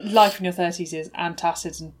Life in your 30s is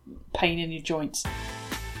antacids and pain in your joints.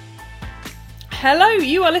 Hello,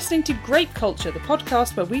 you are listening to Grape Culture, the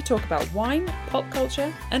podcast where we talk about wine, pop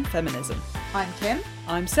culture and feminism. I'm Kim.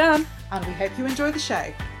 I'm Sam. And we hope you enjoy the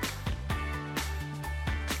show.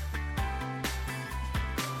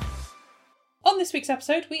 On this week's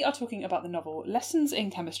episode, we are talking about the novel Lessons in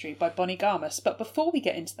Chemistry by Bonnie Garmus. But before we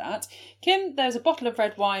get into that, Kim, there's a bottle of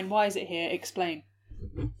red wine. Why is it here? Explain.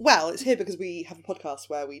 Well, it's here because we have a podcast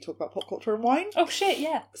where we talk about pop culture and wine. Oh shit,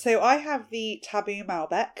 yeah. So I have the Taboo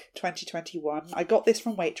Malbec 2021. I got this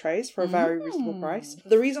from Waitrose for a very reasonable price.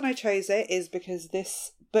 The reason I chose it is because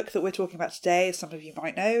this book that we're talking about today, as some of you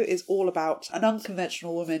might know, is all about an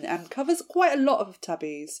unconventional woman and covers quite a lot of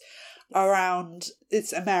taboos around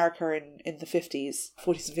it's America in the 40s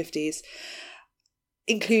and 50s,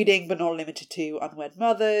 including but not limited to unwed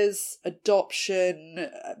mothers, adoption,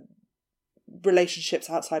 relationships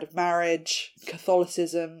outside of marriage,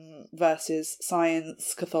 Catholicism versus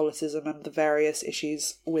science, Catholicism and the various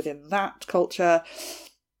issues within that culture,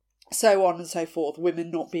 so on and so forth,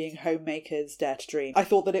 women not being homemakers, dare to dream. I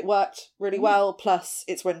thought that it worked really well, plus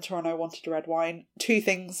it's winter and I wanted a red wine. Two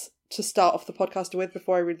things to start off the podcast with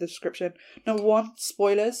before I read the description. Number one,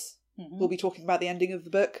 spoilers. We'll be talking about the ending of the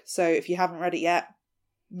book, so if you haven't read it yet,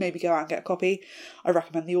 maybe go out and get a copy. I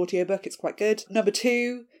recommend the audiobook, it's quite good. Number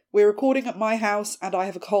two, we're recording at my house and I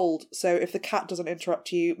have a cold, so if the cat doesn't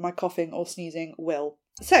interrupt you, my coughing or sneezing will.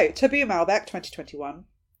 So, Taboo Malbec 2021.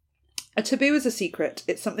 A taboo is a secret.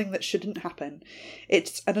 It's something that shouldn't happen.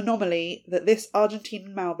 It's an anomaly that this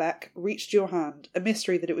Argentine Malbec reached your hand, a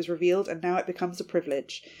mystery that it was revealed and now it becomes a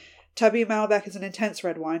privilege. Taboo Malbec is an intense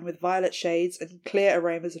red wine with violet shades and clear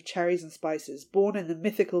aromas of cherries and spices, born in the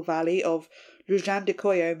mythical valley of Luján de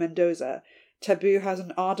Cuyo, Mendoza. Taboo has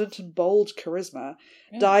an ardent and bold charisma,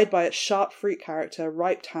 dyed by its sharp fruit character,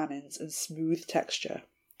 ripe tannins, and smooth texture.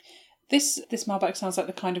 This Malbec sounds like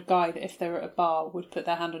the kind of guy that if they were at a bar would put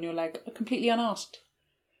their hand on your leg completely unasked.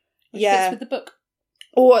 Which fits with the book.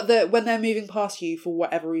 Or when they're moving past you for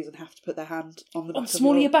whatever reason have to put their hand on the back on the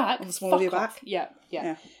small of your back. On the small of your back. Yeah.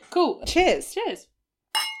 Cool. Cheers.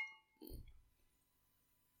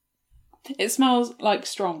 It smells like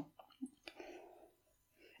strong.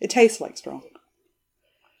 It tastes like strong.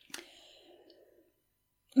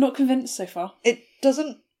 Not convinced so far. It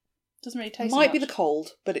doesn't really taste might much. be the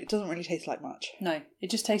cold, but it doesn't really taste like much. No, it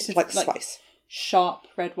just tasted like spice. Sharp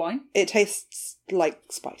red wine. It tastes like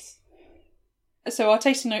spice. So our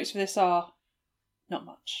tasting notes for this are not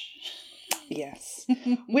much. Yes.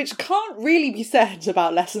 Which can't really be said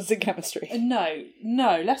about Lessons in Chemistry.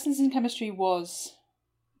 No. Lessons in Chemistry was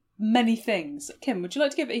many things. Kim, would you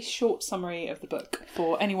like to give a short summary of the book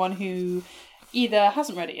for anyone who either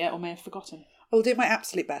hasn't read it yet or may have forgotten? I'll do my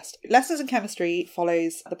absolute best. Lessons in Chemistry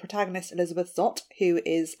follows the protagonist Elizabeth Zott, who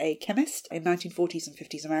is a chemist in 1940s and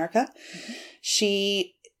 50s America.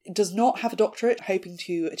 She does not have a doctorate, hoping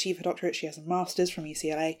to achieve her doctorate. She has a master's from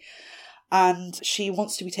UCLA. And she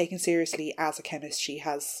wants to be taken seriously as a chemist. She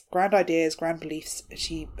has grand ideas, grand beliefs.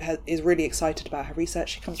 She is really excited about her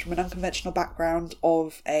research. She comes from an unconventional background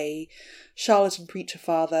of a charlatan preacher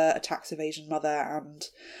father, a tax evasion mother, and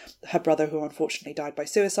her brother who unfortunately died by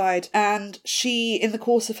suicide. And she, in the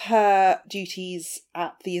course of her duties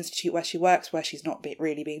at the institute where she works, where she's not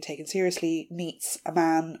really being taken seriously, meets a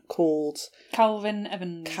man called Calvin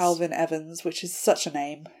Evans. Calvin Evans, which is such a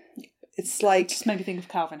name. It's like... It just made me think of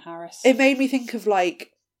Calvin Harris. It made me think of,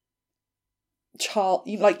 like...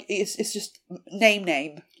 it's just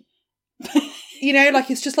name. You know,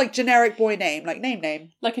 like, it's just, like, generic boy name. Like,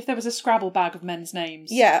 name. Like, if there was a Scrabble bag of men's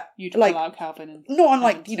names, yeah, you'd pull out Calvin. And not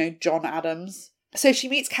unlike, John Adams. So she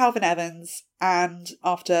meets Calvin Evans, and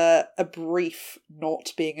after a brief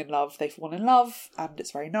not being in love, they fall in love, and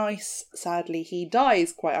it's very nice. Sadly, he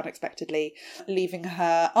dies quite unexpectedly, leaving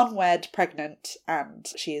her unwed, pregnant, and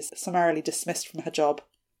she is summarily dismissed from her job.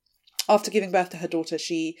 After giving birth to her daughter,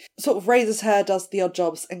 she sort of raises her, does the odd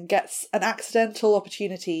jobs, and gets an accidental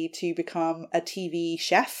opportunity to become a TV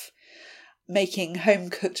chef, making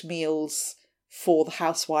home-cooked meals for the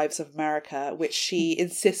housewives of America, which she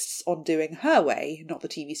insists on doing her way, not the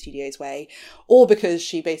TV studio's way, or because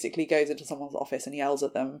she basically goes into someone's office and yells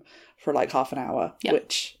at them for like half an hour,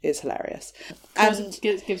 which is hilarious. And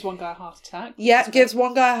gives one guy a heart attack. Yeah, gives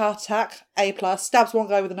one guy a heart attack, A+, stabs one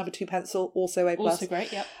guy with a number 2 pencil, also A+. Also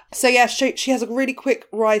great, yeah. So yeah, she has a really quick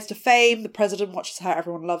rise to fame, the president watches her,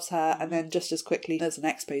 everyone loves her, and then just as quickly there's an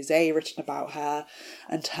expose written about her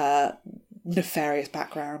and her nefarious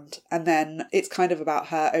background, and then it's kind of about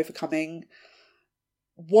her overcoming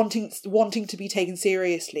wanting to be taken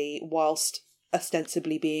seriously whilst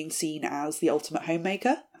ostensibly being seen as the ultimate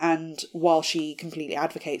homemaker. And while she completely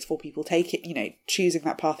advocates for people choosing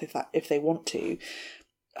that path if they want to,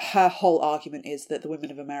 her whole argument is that the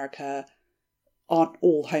women of America aren't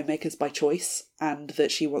all homemakers by choice, and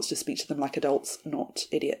that she wants to speak to them like adults, not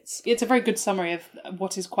idiots. It's a very good summary of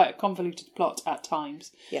what is quite a convoluted plot at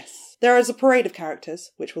times. Yes. There is a parade of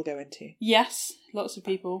characters, which we'll go into. Yes, lots of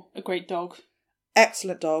people. A great dog.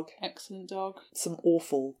 Excellent dog. Excellent dog. Some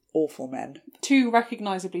awful, awful men. 2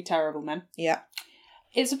 recognisably terrible men. Yeah.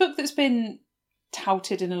 It's a book that's been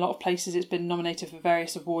touted in a lot of places. It's been nominated for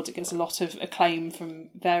various awards. It gets a lot of acclaim from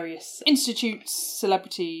various institutes,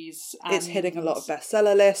 celebrities. And it's hitting a lot of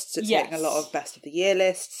bestseller lists. It's yes. hitting a lot of best of the year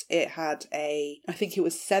lists. It had I think it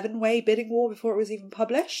was 7-way bidding war before it was even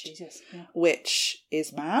published. Jesus, yeah. Which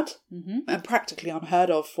is mad. Mm-hmm. And practically unheard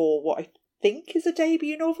of for what I think is a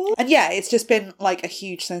debut novel. And yeah, it's just been like a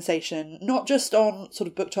huge sensation, not just on sort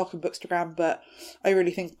of BookTok and Bookstagram, but I really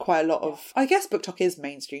think quite a lot of, I guess BookTok is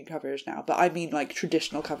mainstream coverage now, but I mean like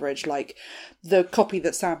traditional coverage, like the copy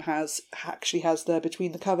that Sam has actually has the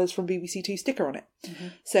Between the Covers from BBC Two sticker on it. Mm-hmm.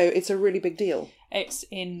 So it's a really big deal. It's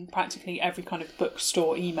in practically every kind of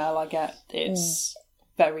bookstore email I get. It's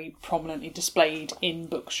very prominently displayed in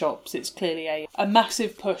bookshops. It's clearly a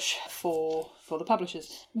massive push for the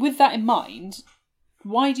publishers. With that in mind,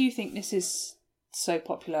 why do you think this is so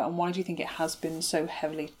popular, and why do you think it has been so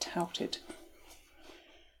heavily touted?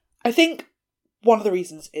 I think one of the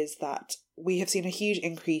reasons is that we have seen a huge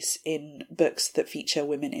increase in books that feature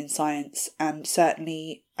women in science, and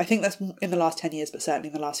certainly, I think that's in the last 10 years, but certainly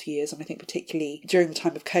in the last few years, and I think particularly during the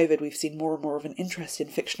time of COVID, we've seen more and more of an interest in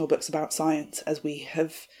fictional books about science, as we,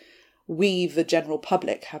 the general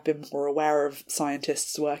public, have been more aware of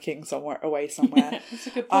scientists working somewhere. That's a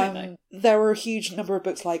good point, though. There were a huge number of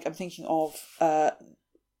books, like I'm thinking of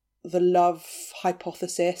The Love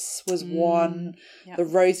Hypothesis was one. Yeah. The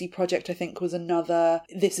Rosie Project, I think, was another.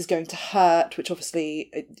 This Is Going to Hurt, which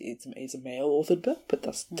obviously is a male-authored book, but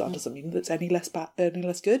that doesn't mean that it's any less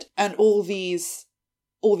good. And all these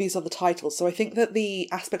other titles. So I think that the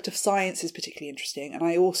aspect of science is particularly interesting, and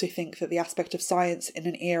I also think that the aspect of science in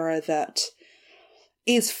an era that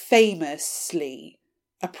is famously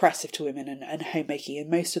oppressive to women and homemaking,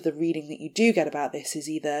 and most of the reading that you do get about this is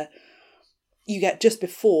either you get just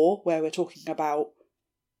before, where we're talking about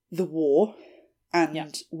the war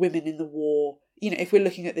and women in the war. You know, if we're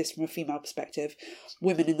looking at this from a female perspective,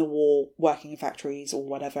 women in the war working in factories or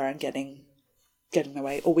whatever and getting their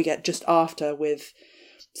way, or we get just after with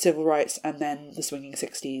civil rights and then the swinging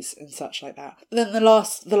 60s and such like that. Then the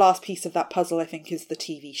last piece of that puzzle, I think, is the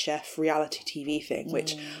TV chef reality TV thing,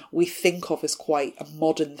 which we think of as quite a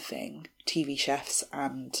modern thing, TV chefs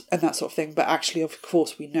and that sort of thing, but actually, of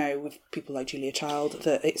course, we know with people like Julia Child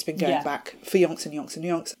that it's been going back for yonks and yonks and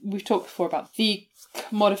yonks. We've talked before about the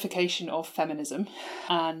commodification of feminism,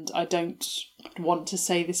 and I don't want to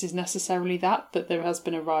say this is necessarily that, but there has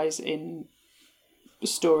been a rise in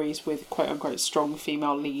stories with quote-unquote strong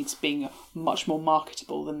female leads being much more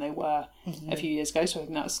marketable than they were a few years ago, so I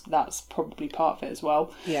think that's probably part of it as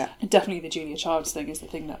well. Yeah. And definitely the Julia Childs thing is the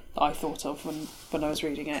thing that I thought of when I was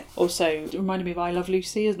reading it. Also, it reminded me of I Love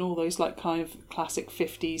Lucy and all those like kind of classic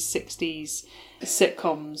 50s, 60s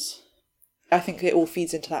sitcoms. I think it all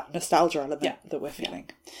feeds into that nostalgia element that we're feeling.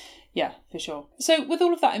 Yeah, for sure. So with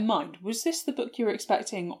all of that in mind, was this the book you were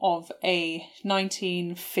expecting of a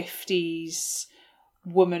 1950s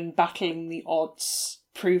woman battling the odds,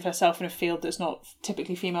 prove herself in a field that's not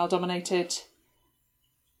typically female dominated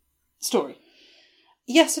story?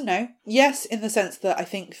 Yes and no. Yes, in the sense that I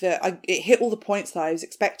think that it hit all the points that I was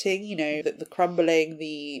expecting, you know, the crumbling,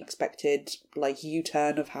 the expected like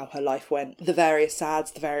U-turn of how her life went, the various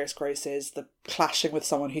sads, the various grosses, the clashing with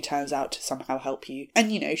someone who turns out to somehow help you.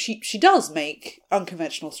 And, you know, she does make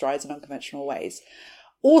unconventional strides in unconventional ways.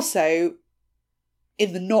 Also,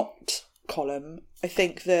 in the not column, I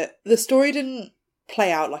think that the story didn't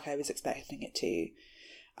play out like I was expecting it to.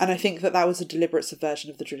 And I think that was a deliberate subversion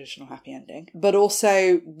of the traditional happy ending. But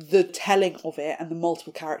also the telling of it and the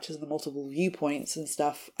multiple characters and the multiple viewpoints and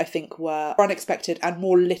stuff, I think were unexpected and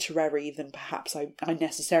more literary than perhaps I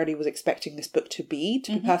necessarily was expecting this book to be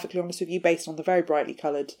perfectly honest with you, based on the very brightly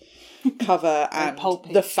coloured cover and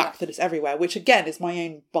the fact that it's everywhere, which again is my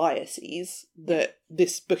own biases that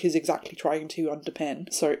this book is exactly trying to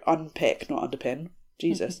unpick, not underpin.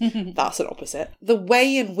 Jesus, that's an opposite. The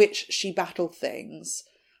way in which she battled things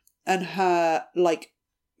and her, like,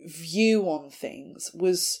 view on things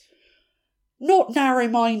was not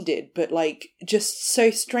narrow-minded, but, like, just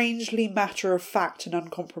so strangely matter-of-fact and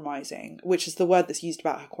uncompromising, which is the word that's used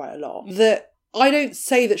about her quite a lot, that I don't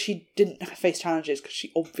say that she didn't face challenges, because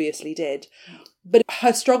she obviously did. But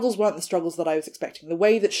her struggles weren't the struggles that I was expecting. The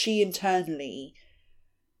way that she internally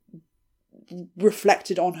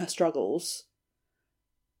reflected on her struggles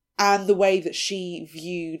and the way that she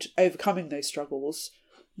viewed overcoming those struggles,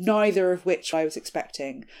 neither of which I was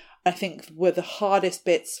expecting, I think were the hardest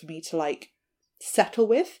bits for me to like settle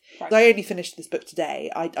with. Right. I only finished this book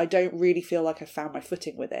today. I don't really feel like I found my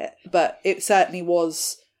footing with it, but it certainly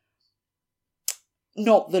was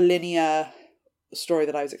not the linear story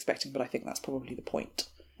that I was expecting, but I think that's probably the point.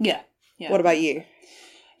 Yeah. What about you?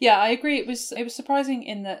 Yeah, I agree. It was surprising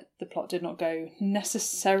in that the plot did not go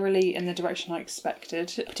necessarily in the direction I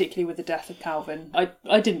expected, particularly with the death of Calvin.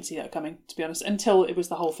 I didn't see that coming, to be honest, until it was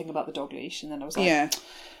the whole thing about the dog leash, and then I was like,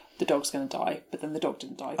 the dog's going to die, but then the dog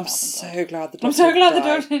didn't die. I'm so glad the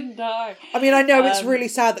dog didn't die. I mean, I know it's really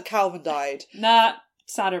sad that Calvin died. Nah,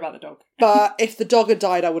 sadder about the dog. But if the dog had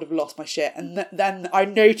died, I would have lost my shit. And then I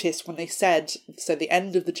noticed when they said, so the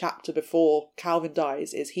end of the chapter before Calvin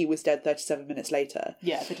dies is he was dead 37 minutes later.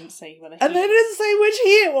 Yeah, they didn't say whether and they didn't say which he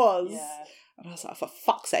it was. Yeah. And I was like, for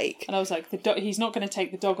fuck's sake. And I was like, he's not going to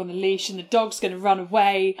take the dog on the leash, and the dog's going to run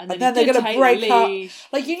away, and then they're going to break up. Leash.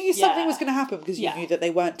 Like, you knew something was going to happen because you knew that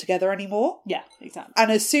they weren't together anymore. Yeah, exactly.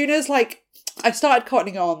 And as soon as, like, I started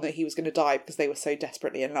cottoning on that he was going to die because they were so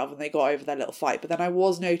desperately in love and they got over their little fight. But then I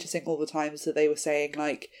was noticing all the times that they were saying,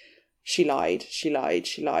 like, she lied.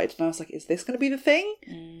 And I was like, is this going to be the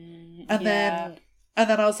thing? And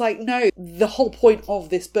then I was like, no, the whole point of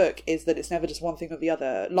this book is that it's never just one thing or the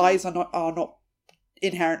other. Lies are not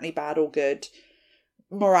inherently bad or good.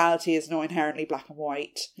 Morality is not inherently black and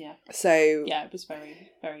white. Yeah. So yeah, it was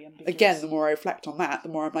very, very ambiguous. Again, the more I reflect on that, the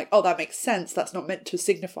more I'm like, oh, that makes sense. That's not meant to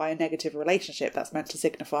signify a negative relationship. That's meant to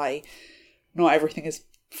signify not everything is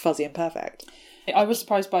fuzzy and perfect. I was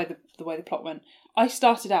surprised by the way the plot went. I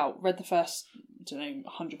started out, read the first,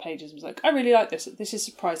 100 pages, and was like, I really like this. This is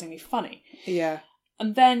surprisingly funny. Yeah.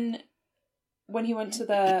 And then when he went to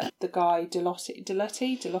the guy, Delotti,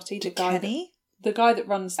 the guy Kenny? The guy that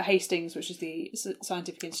runs Hastings, which is the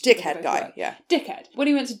scientific institute. Dickhead guy, yeah. Dickhead. When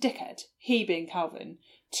he went to Dickhead, he being Calvin,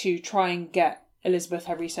 to try and get Elizabeth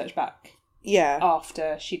her research back. Yeah.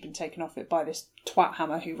 After she'd been taken off it by this twat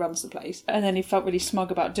hammer who runs the place. And then he felt really smug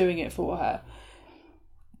about doing it for her.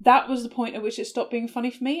 That was the point at which it stopped being funny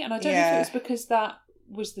for me. And I don't know if it was because that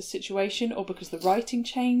was the situation or because the writing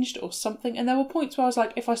changed or something. And there were points where I was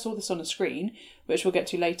like, if I saw this on a screen, which we'll get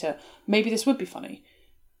to later, maybe this would be funny.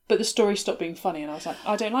 But the story stopped being funny and I was like,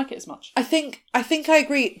 I don't like it as much. I think I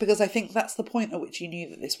agree, because I think that's the point at which you knew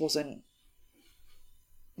that this wasn't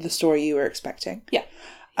the story you were expecting. Yeah.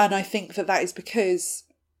 And I think that is because,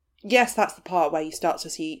 yes, that's the part where you start to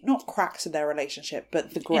see not cracks in their relationship,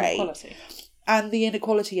 but the grey. Inequality. And the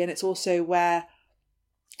inequality. And it's also where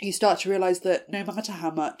you start to realise that no matter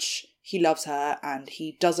how much he loves her and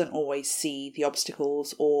he doesn't always see the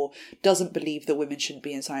obstacles or doesn't believe that women shouldn't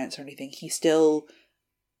be in science or anything, he's still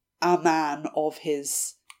a man of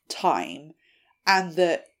his time, and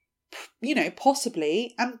that,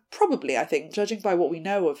 possibly and probably, I think, judging by what we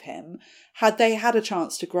know of him, had they had a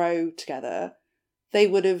chance to grow together, they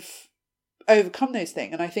would have overcome those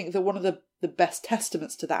things. And I think that one of the best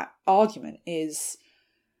testaments to that argument is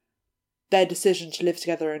their decision to live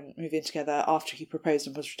together and move in together after he proposed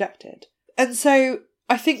and was rejected. And so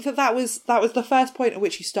I think that was the first point at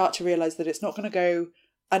which you start to realise that it's not going to go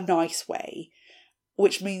a nice way,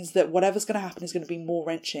 which means that whatever's going to happen is going to be more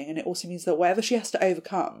wrenching. And it also means that whatever she has to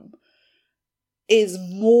overcome is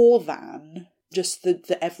more than just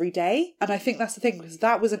the everyday. And I think that's the thing, because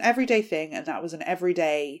that was an everyday thing and that was an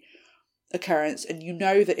everyday occurrence. And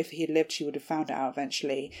that if he had lived, she would have found it out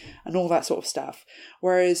eventually and all that sort of stuff.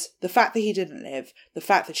 Whereas the fact that he didn't live, the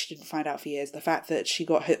fact that she didn't find out for years, the fact that she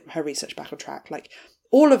got her research back on track, like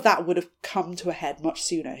all of that would have come to a head much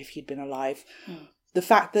sooner if he'd been alive. The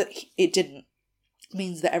fact that it didn't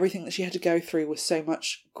means that everything that she had to go through was so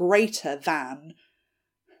much greater than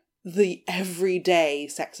the everyday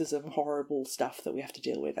sexism, horrible stuff that we have to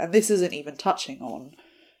deal with. And this isn't even touching on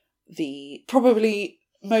the probably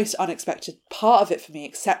most unexpected part of it for me,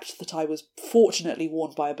 except that I was fortunately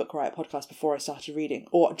warned by a Book Riot podcast before I started reading,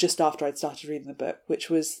 or just after I'd started reading the book, which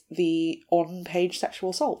was the on-page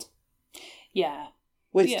sexual assault. Yeah.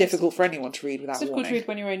 Which is difficult for anyone to read without warning. It's difficult to read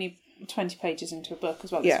when you're only 20 pages into a book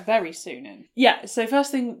as well. It's very soon in. Yeah, so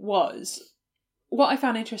first thing was, what I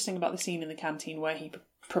found interesting about the scene in the canteen where he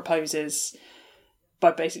proposes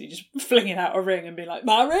by basically just flinging out a ring and being like,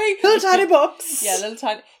 marry! Little tiny box! Yeah, little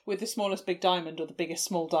tiny, with the smallest big diamond or the biggest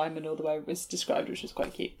small diamond or the way it was described, which was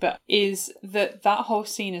quite cute. But is that whole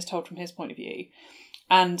scene is told from his point of view.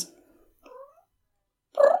 And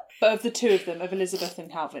But of the two of them, of Elizabeth and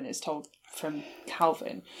Calvin, it's told from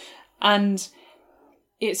Calvin. And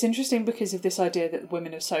it's interesting because of this idea that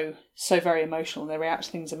women are so very emotional, they react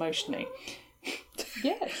to things emotionally.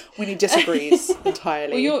 Yes. Winnie disagrees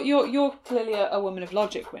entirely. Well, you're clearly a woman of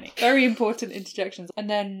logic, Winnie. Very important interjections. And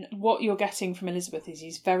then what you're getting from Elizabeth is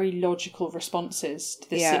these very logical responses to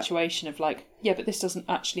this situation of like, yeah, but this doesn't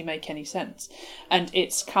actually make any sense. And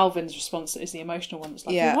it's Calvin's response that is the emotional one that's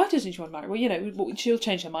like, well, why doesn't she want to marry? Well, you know, she'll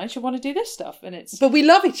change her mind. She'll want to do this stuff. And it's... But we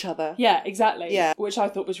love each other. Yeah, exactly. Yeah. Which I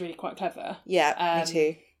thought was really quite clever. Yeah, me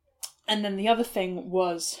too. And then the other thing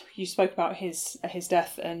was, you spoke about his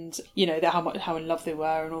death and, you know, how in love they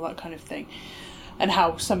were and all that kind of thing. And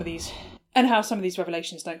how some of these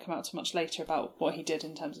revelations don't come out too much later about what he did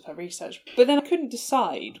in terms of her research. But then I couldn't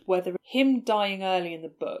decide whether him dying early in the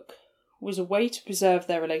book was a way to preserve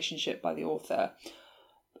their relationship by the author,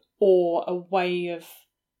 or a way of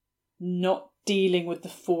not dealing with the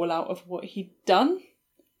fallout of what he'd done.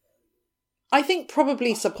 I think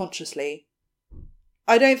probably subconsciously.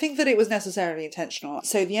 I don't think that it was necessarily intentional.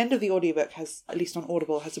 So the end of the audiobook has, at least on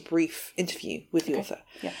Audible, has a brief interview with the author.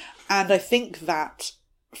 Yeah. And I think that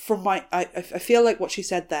from I feel like what she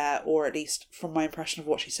said there, or at least from my impression of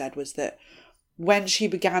what she said, was that when she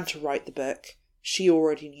began to write the book, she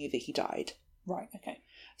already knew that he died. Right, okay.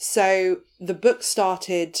 So the book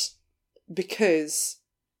started because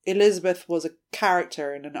Elizabeth was a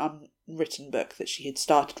character in an unwritten book that she had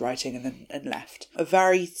started writing and left. A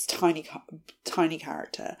very tiny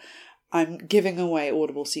character. I'm giving away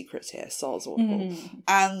Audible secrets here, soz Audible.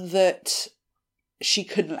 And that she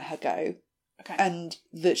couldn't let her go. Okay. And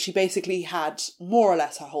that she basically had more or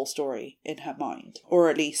less her whole story in her mind, or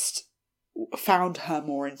at least found her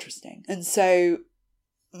more interesting. And so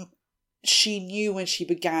she knew when she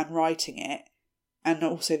began writing it, and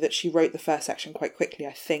also that she wrote the first section quite quickly,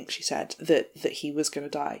 I think she said, that he was going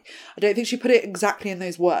to die. I don't think she put it exactly in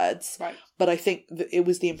those words, right, but I think that it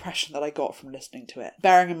was the impression that I got from listening to it.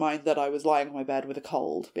 Bearing in mind that I was lying on my bed with a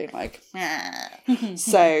cold, being like,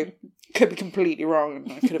 so could be completely wrong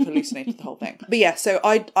and I could have hallucinated the whole thing. But yeah, so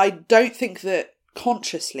I don't think that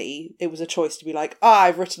consciously it was a choice to be like,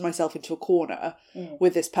 I've written myself into a corner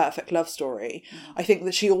with this perfect love story. I think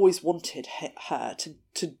that she always wanted her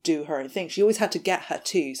to do her own thing. She always had to get her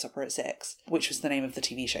to Supper at 6, which was the name of the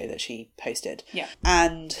TV show that she hosted. Yeah.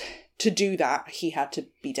 And to do that, he had to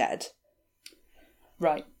be dead.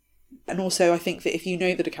 Right. And also I think that if you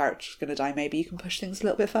know that a character's going to die, maybe you can push things a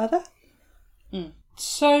little bit further.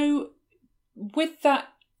 So, with that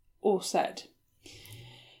all said,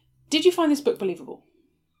 did you find this book believable?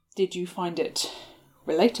 Did you find it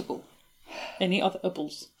relatable? Any other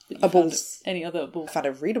ubbles? Any other ubbles? I found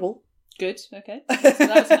it readable. Good, okay. So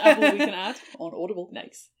that's an ubble we can add. On Audible.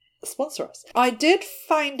 Nice. Sponsor us. I did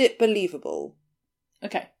find it believable.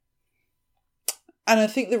 Okay. And I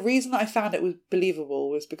think the reason that I found it was believable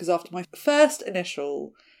was because after my first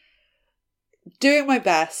initial doing my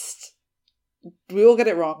best, we all get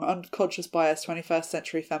it wrong, unconscious bias, 21st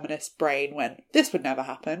century feminist brain went, this would never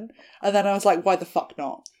happen. And then I was like, why the fuck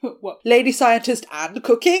not? What? Lady scientist and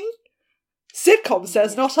cooking? Sitcom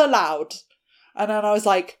says not allowed. And then I was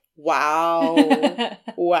like, wow.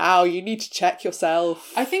 Wow, you need to check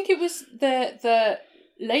yourself. I think it was the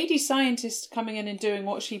lady scientist coming in and doing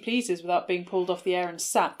what she pleases without being pulled off the air and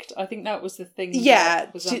sacked. I think that was the thing. Yeah,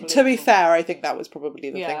 to be fair, I think that was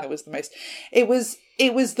probably the thing that was the most... It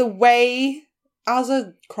was the way... As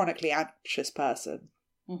a chronically anxious person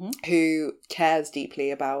who cares deeply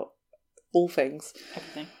about all things,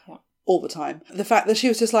 everything, all the time, the fact that she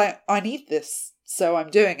was just like, I need this, so I'm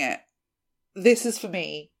doing it. This is for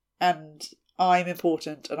me, and I'm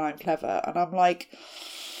important, and I'm clever. And I'm like,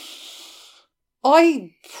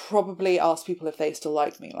 I probably ask people if they still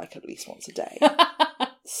like me like at least once a day.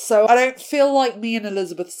 So I don't feel like me and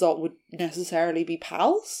Elizabeth Zott would necessarily be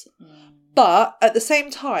pals. But at the same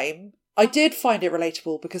time, I did find it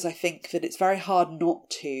relatable because I think that it's very hard not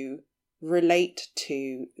to relate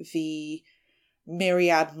to the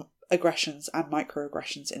myriad aggressions and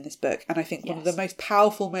microaggressions in this book. And I think one of the most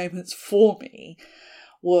powerful moments for me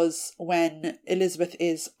was when Elizabeth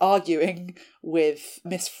is arguing with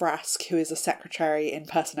Miss Frask, who is a secretary in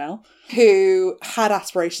personnel, who had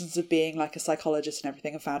aspirations of being like a psychologist and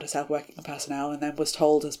everything and found herself working in personnel and then was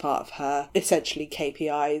told as part of her, essentially,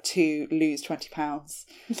 KPI to lose £20.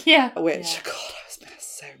 Yeah. Which, God, I was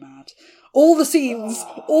so mad. all the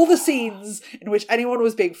scenes in which anyone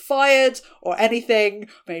was being fired or anything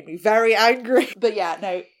made me very angry. But yeah,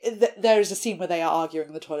 no, there's a scene where they are arguing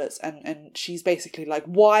in the toilets, and she's basically like,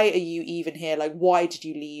 why are you even here? Like, why did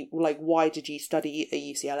you leave? Like, why did you study at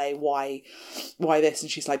UCLA? Why this? And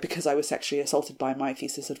she's like, because I was sexually assaulted by my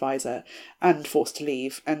thesis advisor and forced to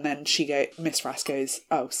leave. And then Miss Frass goes,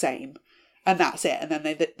 oh, same. And that's it. And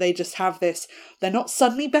then they just have this, they're not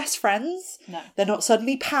suddenly best friends. No. They're not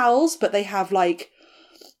suddenly pals, but they have like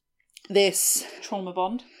this... Trauma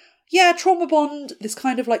bond. Yeah, trauma bond, this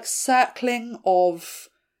kind of like circling of...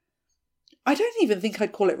 I don't even think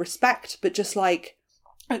I'd call it respect, but just like...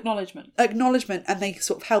 Acknowledgement. And they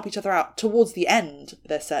sort of help each other out. Towards the end,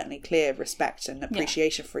 there's certainly clear respect and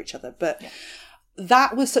appreciation for each other. But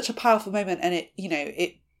that was such a powerful moment, and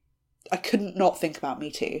I couldn't not think about Me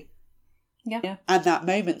Too. Yeah. And that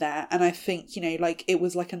moment there. And I think, like it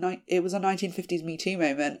was a 1950s Me Too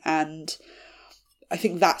moment. And I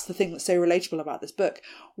think that's the thing that's so relatable about this book,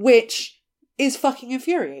 which is fucking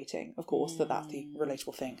infuriating, of course, that's the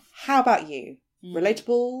relatable thing. How about you?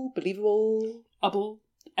 Relatable, believable,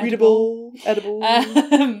 readable, edible,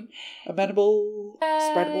 amenable,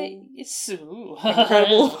 spreadable,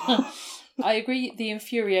 incredible. I agree. The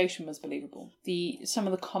infuriation was believable. Some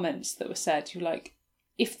of the comments that were said, you're like,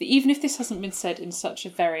 even if this hasn't been said in such a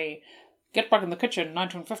very get back in the kitchen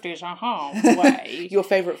 1950s way, your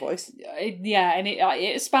favourite voice, and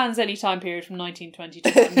it spans any time period from 1920 to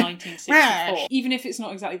 1964. Even if it's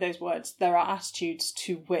not exactly those words, there are attitudes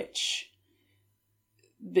to which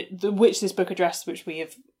which this book addressed, which we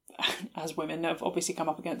have as women have obviously come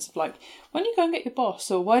up against, of like, why didn't you go and get your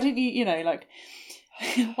boss, or why didn't you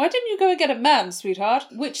why didn't you go and get a man, sweetheart,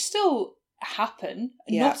 which still happen,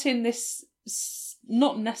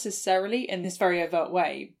 not necessarily in this very overt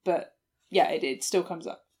way, but it still comes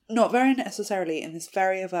up. Not very necessarily in this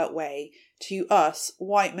very overt way to us,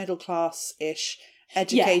 white middle class-ish,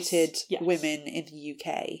 educated women in the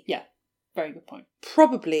UK. Yeah, very good point.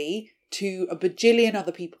 Probably to a bajillion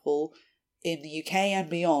other people in the UK and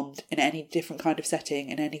beyond, in any different kind of setting,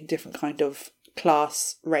 in any different kind of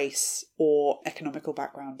class, race, or economical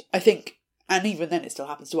background. I think, and even then it still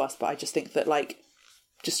happens to us, but I just think that, like,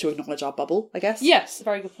 just to acknowledge our bubble, I guess. Yes,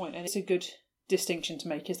 very good point. And it's a good distinction to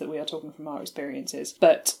make, is that we are talking from our experiences.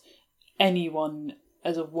 But anyone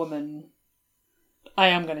as a woman, I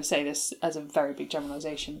am going to say this as a very big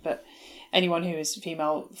generalisation, but anyone who is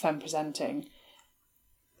female femme presenting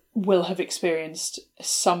will have experienced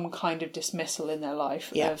some kind of dismissal in their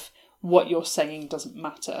life of what you're saying doesn't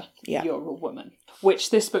matter. Yeah. You're a woman. Which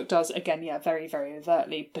this book does, again, very, very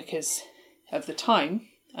overtly because of the time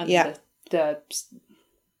and the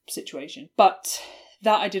situation. But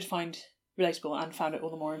that I did find relatable and found it all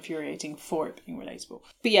the more infuriating for it being relatable.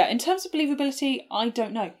 But in terms of believability, I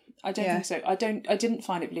don't know. I don't think so. I didn't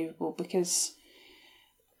find it believable because,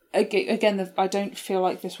 again, I don't feel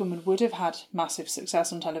like this woman would have had massive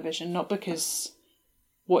success on television, not because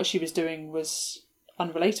what she was doing was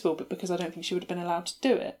unrelatable, but because I don't think she would have been allowed to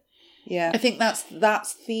do it. Yeah, I think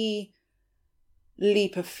that's the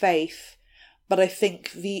leap of faith. But I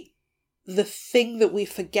think the thing that we're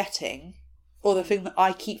forgetting, or the thing that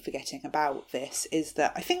I keep forgetting about this, is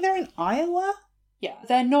that I think they're in Iowa. Yeah,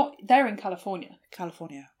 they're not. They're in California.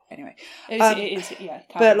 Anyway, it is.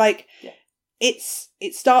 But like,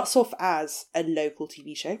 it starts off as a local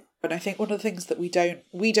TV show, and I think one of the things that we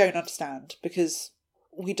don't understand, because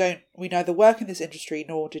we neither work in this industry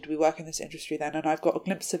nor did we work in this industry then, and I've got a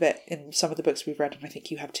glimpse of it in some of the books we've read, and I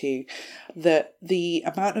think you have too, that the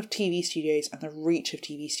amount of TV studios and the reach of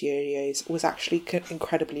TV studios was actually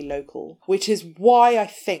incredibly local, which is why I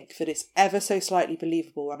think that it's ever so slightly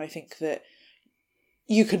believable, and I think that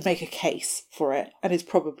you could make a case for it, and it's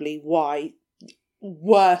probably why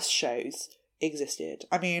worse shows existed.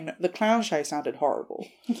 I mean, the clown show sounded horrible.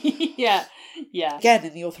 Yeah. Again,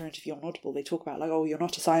 in the author interview on Audible, they talk about, like, oh, you're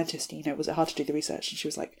not a scientist, was it hard to do the research? And she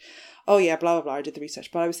was like, oh yeah, blah, blah, blah, I did the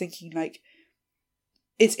research. But I was thinking, like,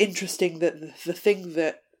 it's interesting that the thing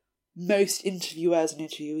that most interviewers and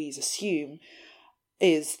interviewees assume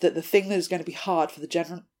is that the thing that is going to be hard for the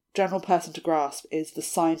general person to grasp is the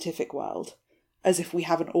scientific world, as if we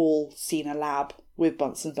haven't all seen a lab with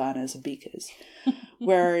Bunsen burners and beakers.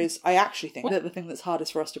 Whereas I actually think that the thing that's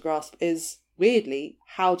hardest for us to grasp is, weirdly,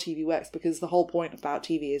 how TV works, because the whole point about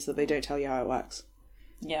TV is that they don't tell you how it works.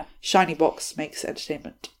 Yeah. Shiny box makes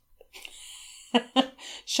entertainment.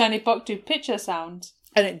 Shiny box do picture sound.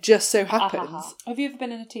 And it just so happens... Have you ever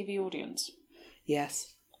been in a TV audience?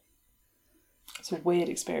 Yes. It's a weird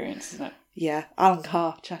experience, isn't it? Yeah. Alan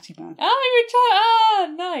Carr, chatty man. Oh,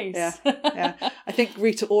 you're nice. Yeah. I think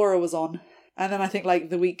Rita Ora was on, And then I think like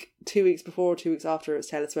 2 weeks before or 2 weeks after, it was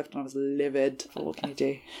Taylor Swift, and I was livid. What can you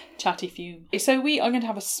do? Chatty fume. So we are going to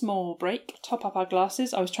have a small break, top up our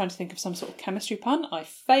glasses. I was trying to think of some sort of chemistry pun. I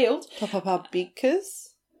failed. Top up our beakers.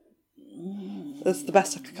 That's the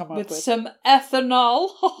best I could come up with. With some ethanol.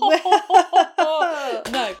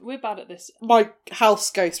 No, we're bad at this. My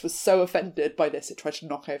house ghost was so offended by this, it tried to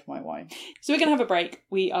knock over my wine. So we're going to have a break.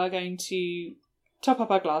 We are going to top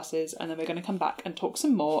up our glasses, and then we're going to come back and talk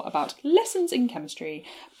some more about Lessons in Chemistry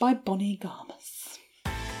by Bonnie Garmus.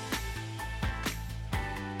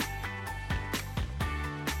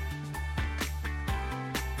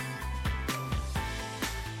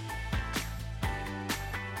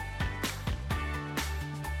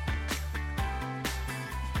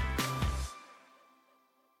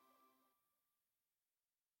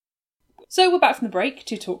 So we're back from the break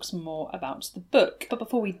to talk some more about the book. But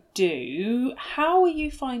before we do, how are you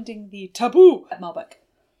finding the taboo at Malbec?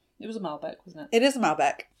 It was a Malbec, wasn't it? It is a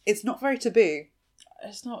Malbec. It's not very taboo.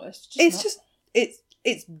 It's not. It's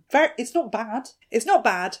not bad. It's not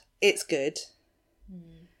bad. It's good.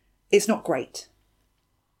 It's not great.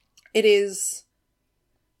 It is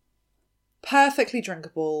perfectly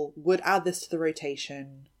drinkable. Would add this to the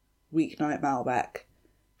rotation. Weeknight Malbec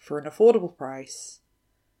for an affordable price.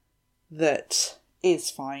 That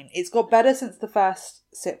is fine. It's got better since the first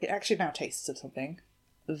sip. It actually now tastes of something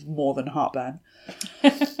more than heartburn.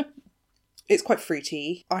 It's quite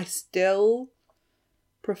fruity. I still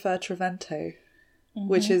prefer Trevento,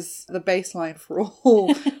 which is the baseline for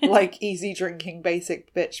all like easy drinking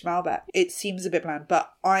basic bitch Malbec. It seems a bit bland,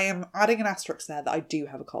 but I am adding an asterisk there that I do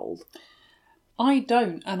have a cold. I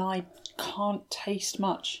don't, and I can't taste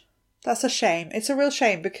much. That's a shame. It's a real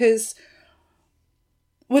shame because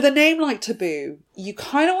with a name like Taboo, you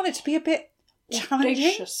kind of want it to be a bit challenging.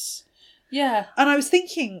 Audacious. Yeah. And I was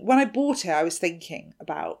thinking, when I bought it, I was thinking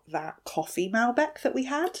about that coffee Malbec that we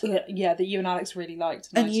had. Yeah, that you and Alex really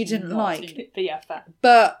liked. And you didn't like. But yeah, fair.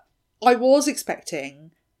 But I was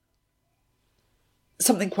expecting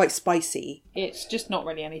something quite spicy. It's just not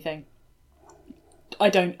really anything. I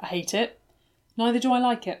don't hate it. Neither do I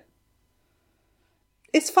like it.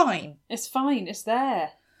 It's fine. It's fine. It's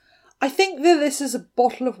there. I think that this is a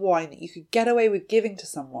bottle of wine that you could get away with giving to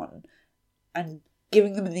someone and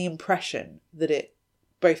giving them the impression that it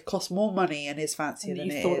both costs more money and is fancier than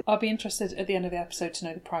it is. I'll be interested at the end of the episode to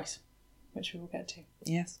know the price, which we will get to.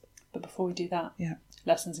 Yes. But before we do that, yeah,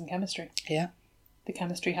 Lessons in Chemistry. Yeah. The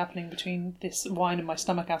chemistry happening between this wine and my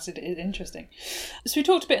stomach acid is interesting. So we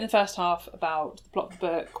talked a bit in the first half about the plot of the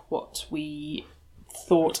book, what we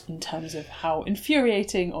thought in terms of how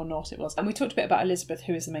infuriating or not it was. And we talked a bit about Elizabeth,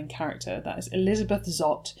 who is the main character. That is Elizabeth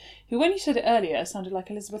Zott, who, when you said it earlier, sounded like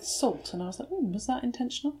Elizabeth Salt. And I was like, was that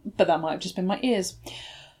intentional? But that might have just been my ears.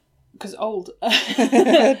 Because old.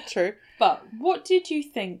 True. But what did you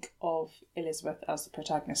think of Elizabeth as the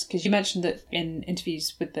protagonist? Because you mentioned that in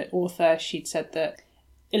interviews with the author, she'd said that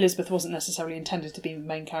Elizabeth wasn't necessarily intended to be the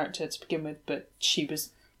main character to begin with, but she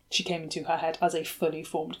came into her head as a fully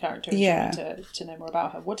formed character. And yeah. She wanted to know more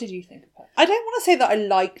about her. What did you think of her? I don't want to say that I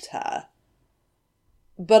liked her,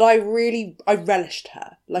 but I relished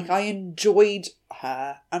her. Like, I enjoyed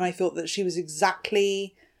her, and I thought that she was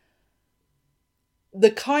exactly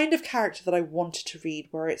the kind of character that I wanted to read,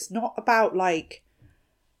 where it's not about, like,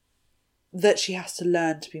 that she has to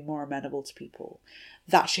learn to be more amenable to people,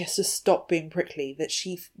 that she has to stop being prickly, that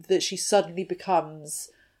she suddenly becomes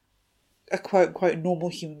a quote-unquote normal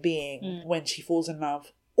human being when she falls in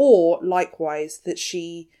love, or likewise that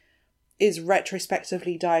she is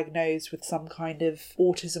retrospectively diagnosed with some kind of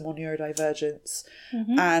autism or neurodivergence,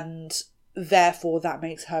 and therefore that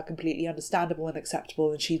makes her completely understandable and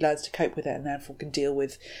acceptable, and she learns to cope with it and therefore can deal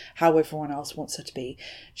with how everyone else wants her to be.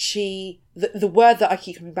 The word that I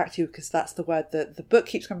keep coming back to, because that's the word that the book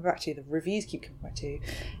keeps coming back to, the reviews keep coming back to,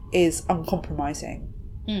 is uncompromising.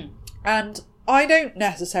 And I don't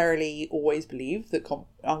necessarily always believe that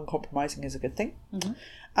uncompromising is a good thing.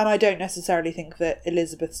 And I don't necessarily think that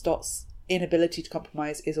Elizabeth Stott's inability to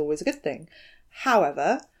compromise is always a good thing.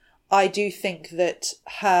 However, I do think that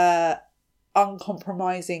her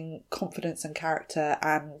uncompromising confidence and character,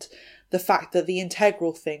 and the fact that the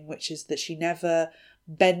integral thing, which is that she never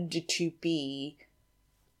bended to be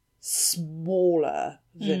smaller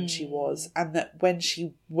than she was, and that when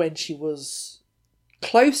she was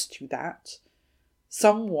close to that,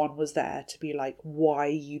 someone was there to be like, why are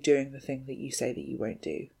you doing the thing that you say that you won't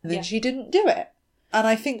do? And then she didn't do it. And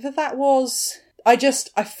I think that was... I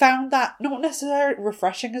found that not necessarily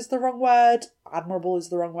refreshing is the wrong word, admirable is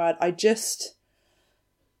the wrong word. I just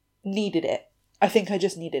needed it. I think I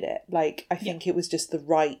just needed it. Like, I think it was just the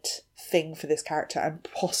right thing for this character, and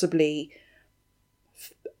possibly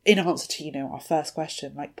in answer to, you know, our first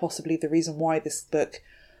question, like possibly the reason why this book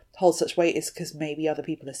holds such weight is because maybe other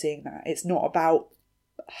people are seeing that. It's not about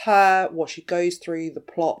her, what she goes through, the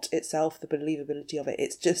plot itself, the believability of it.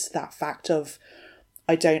 It's just that fact of,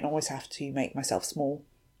 I don't always have to make myself small.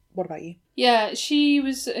 What about you? Yeah, she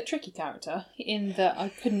was a tricky character in that I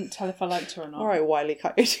couldn't tell if I liked her or not. All right, Wile E.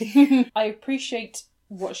 Coyote. I appreciate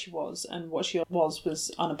what she was, and what she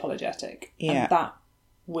was unapologetic. Yeah. And that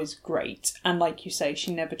was great. And like you say,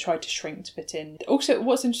 she never tried to shrink to fit in. Also,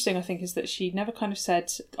 what's interesting, I think, is that she never kind of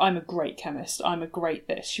said, I'm a great chemist, I'm a great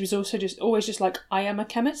this. She was also always just like, I am a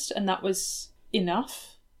chemist, and that was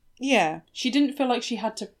enough. Yeah. She didn't feel like she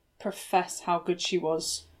had to profess how good she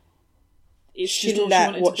was. It's She just all let she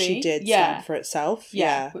wanted what to be. she did stand for itself.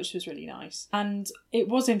 Yeah, which was really nice. And it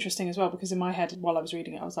was interesting as well, because in my head, while I was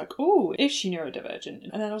reading it, I was like, oh, is she neurodivergent?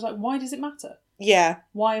 And then I was like, why does it matter? Yeah.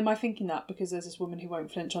 Why am I thinking that? Because there's this woman who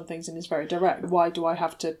won't flinch on things and is very direct. Why do I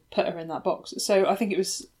have to put her in that box? So I think it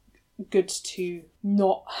was good to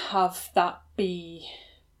not have that be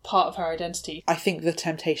part of her identity. I think the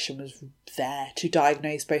temptation was there to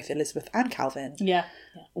diagnose both Elizabeth and Calvin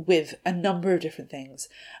with a number of different things.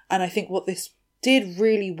 And I think what this did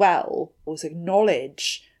really well was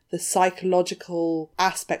acknowledge the psychological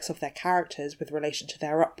aspects of their characters with relation to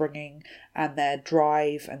their upbringing and their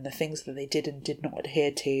drive and the things that they did and did not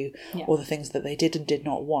adhere to, or the things that they did and did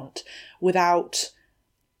not want, without,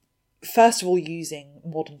 first of all, using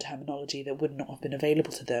modern terminology that would not have been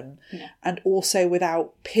available to them, and also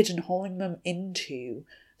without pigeonholing them into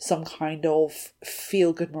some kind of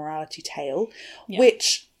feel-good morality tale,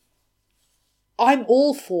 which I'm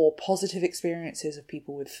all for positive experiences of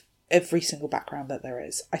people with every single background that there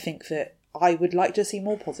is. I think that I would like to see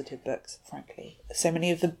more positive books, frankly. So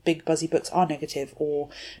many of the big buzzy books are negative or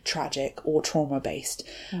tragic or trauma-based,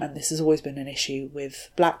 and this has always been an issue with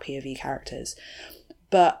Black POV characters.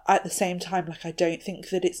 But at the same time, like, I don't think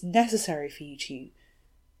that it's necessary for you to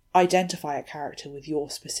identify a character with your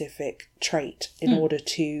specific trait in order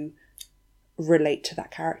to relate to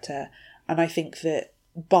that character. And I think that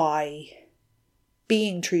by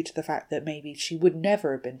being true to the fact that maybe she would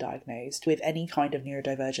never have been diagnosed with any kind of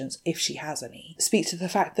neurodivergence, if she has any, speaks to the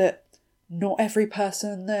fact that not every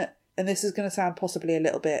person that, and this is going to sound possibly a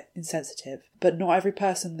little bit insensitive, but not every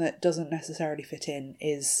person that doesn't necessarily fit in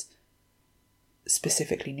is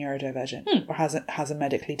specifically neurodivergent or has a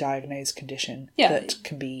medically diagnosed condition that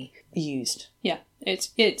can be used. Yeah,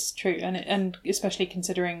 it's true, and especially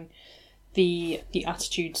considering the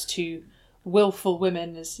attitudes to willful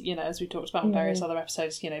women, as you know, as we talked about in various other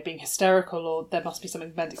episodes, you know, being hysterical or there must be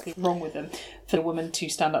something medically wrong with them. For a woman to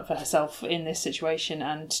stand up for herself in this situation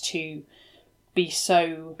and to be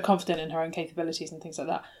so confident in her own capabilities and things like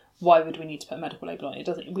that, why would we need to put a medical label on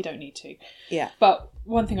it? We don't need to. Yeah. But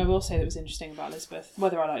one thing I will say that was interesting about Elizabeth,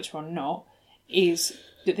 whether I liked her or not, is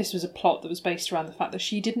that this was a plot that was based around the fact that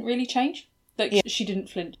she didn't really change. Like, she didn't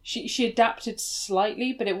flinch. She adapted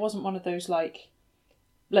slightly, but it wasn't one of those, like,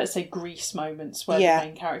 let's say, Grease moments where the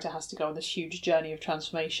main character has to go on this huge journey of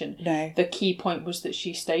transformation. No. The key point was that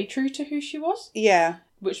she stayed true to who she was. Yeah.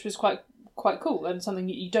 Which was quite cool, and something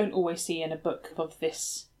you don't always see in a book of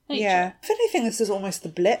this nature. Yeah. If anything, this is almost the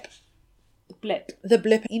blip. The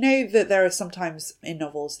blip. You know that there are sometimes in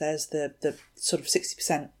novels, there's the sort of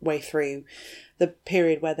 60% way through the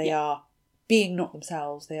period where they are being not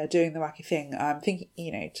themselves, they are doing the wacky thing. I'm thinking,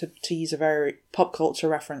 you know, to use a very pop culture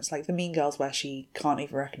reference, like the Mean Girls, where she can't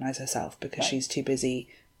even recognise herself because she's too busy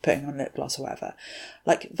putting on lip gloss or whatever.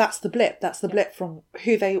 Like, that's the blip. That's the blip from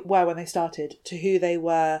who they were when they started to who they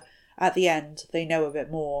were at the end. They know a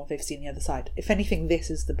bit more, they've seen the other side. If anything, this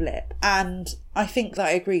is the blip. And I think that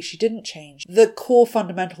I agree, she didn't change. The core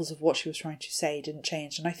fundamentals of what she was trying to say didn't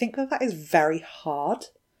change, and I think that is very hard.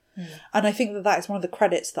 And I think that is one of the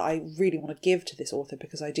credits that I really want to give to this author,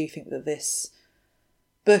 because I do think that this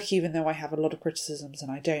book, even though I have a lot of criticisms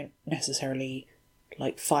and I don't necessarily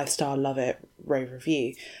like 5-star love it rave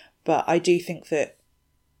review, but I do think that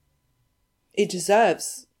it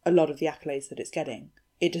deserves a lot of the accolades that it's getting.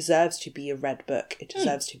 It deserves to be a read book. It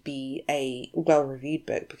deserves to be a well-reviewed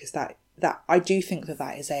book, because that I do think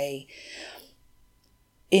that is a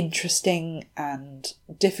interesting and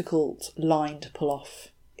difficult line to pull off,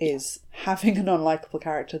 is having an unlikable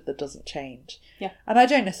character that doesn't change. Yeah. And I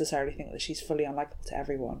don't necessarily think that she's fully unlikable to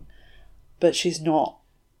everyone, but she's not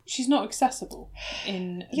accessible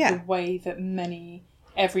in the way that many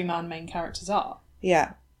everyman main characters are.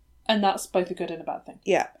 Yeah. And that's both a good and a bad thing.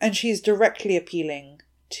 Yeah. And she's directly appealing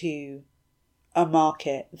to a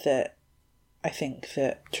market that I think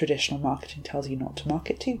that traditional marketing tells you not to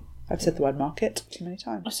market to. I've said the word market too many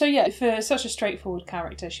times. So yeah, for such a straightforward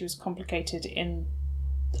character, she was complicated in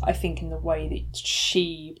I think, in the way that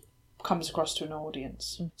she comes across to an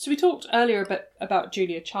audience. So we talked earlier about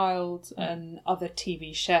Julia Child and other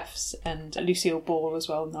TV chefs and Lucille Ball as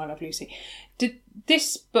well, and I Love Lucy. Did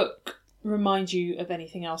this book remind you of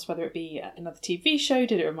anything else, whether it be another TV show?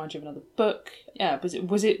 Did it remind you of another book? Yeah,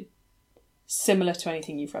 was it similar to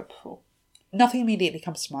anything you've read before? Nothing immediately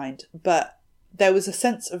comes to mind, but there was a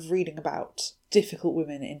sense of reading about difficult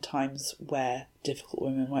women in times where difficult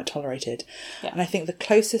women weren't tolerated. Yeah. And I think the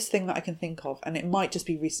closest thing that I can think of, and it might just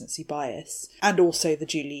be recency bias, and also the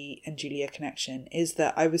Julie and Julia connection, is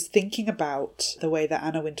that I was thinking about the way that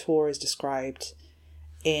Anna Wintour is described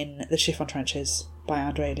in The Chiffon Trenches by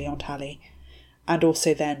André Leon Talley, and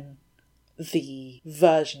also then the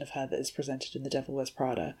version of her that is presented in The Devil Wears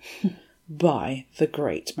Prada by the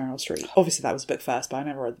great Meryl Streep. Obviously that was the book first, but I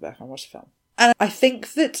never read the book, I watched the film. And I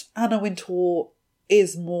think that Anna Wintour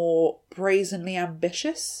is more brazenly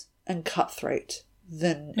ambitious and cutthroat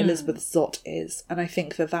than Elizabeth Zott is. And I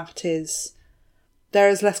think that is... there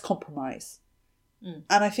is less compromise. And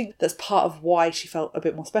I think that's part of why she felt a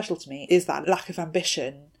bit more special to me, is that lack of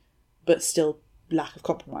ambition, but still lack of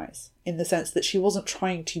compromise. In the sense that she wasn't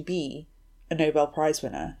trying to be a Nobel Prize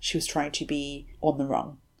winner. She was trying to be on the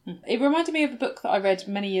rung. It reminded me of a book that I read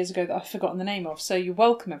many years ago that I've forgotten the name of, so you're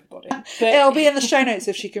welcome, everybody. But it'll be in the show notes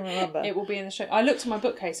if she can remember. It will be in the show. I looked at my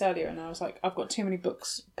bookcase earlier and I was like, I've got too many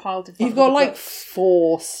books piled in front You've got like books.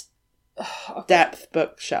 4 depth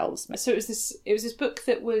bookshelves. So it was this book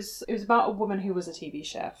that was about a woman who was a TV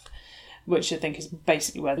chef, which I think is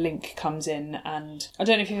basically where Link comes in. And I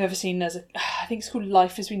don't know if you've ever seen, I think it's called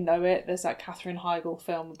Life as We Know It. There's that Katherine Heigl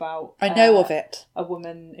film about... I know of it. A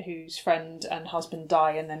woman whose friend and husband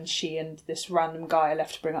die, and then she and this random guy are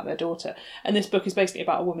left to bring up their daughter. And this book is basically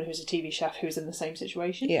about a woman who's a TV chef who's in the same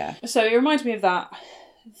situation. Yeah. So it reminds me of that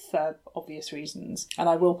for obvious reasons. And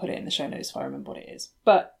I will put it in the show notes if I remember what it is.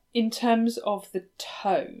 But in terms of the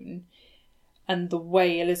tone... and the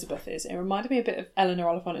way Elizabeth is, it reminded me a bit of Eleanor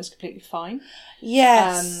Oliphant is Completely Fine.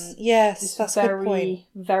 Yes, yes, that's a good point.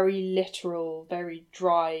 Very literal, very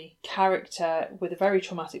dry character with a very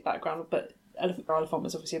traumatic background, but Eleanor Oliphant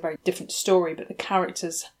was obviously a very different story, but the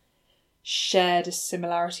characters shared a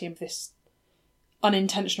similarity of this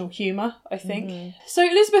unintentional humour, I think. Mm-hmm. So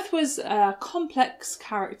Elizabeth was a complex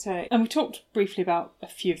character, and we talked briefly about a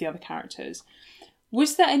few of the other characters.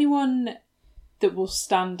 Was there anyone that will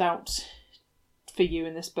stand out for you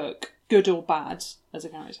in this book, good or bad, as a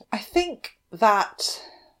character? I think that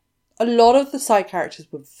a lot of the side characters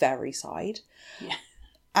were very side. Yeah.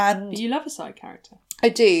 And but you love a side character. I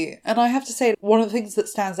do. And I have to say, one of the things that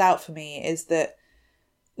stands out for me is that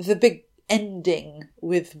the big ending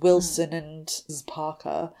with Wilson and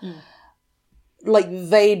Parker, like,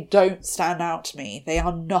 they don't stand out to me. They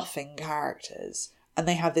are nothing characters. And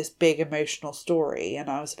they have this big emotional story, and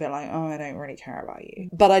I was a bit like, oh, I don't really care about you.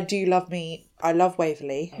 But I love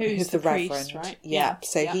Waverley, who's the priest, Reverend. Right? Yeah.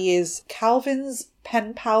 So he is Calvin's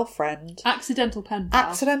pen pal friend. Accidental pen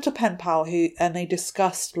pal, and they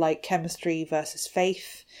discussed like chemistry versus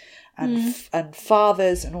faith and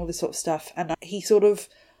fathers and all this sort of stuff. And he sort of,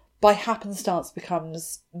 by happenstance,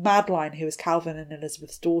 becomes Madeline, who is Calvin and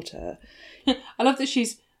Elizabeth's daughter. I love that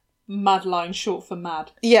she's Madeline, short for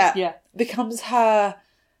mad. Yeah. Becomes her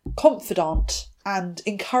confidant and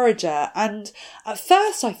encourager. And at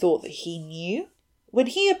first I thought that he knew. When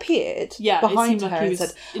he appeared behind her and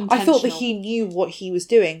said, I thought that he knew what he was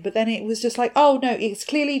doing. But then it was just like, oh no, it's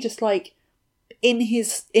clearly just like in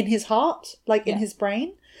his heart, like in his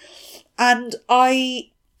brain. And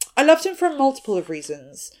I loved him for multiple of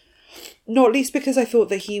reasons. Not least because I thought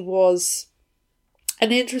that he was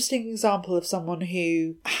an interesting example of someone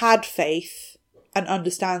who had faith and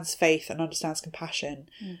understands compassion,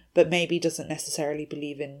 but maybe doesn't necessarily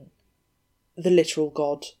believe in the literal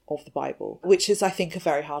God of the Bible, which is, I think, a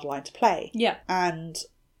very hard line to play. Yeah. And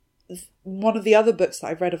one of the other books that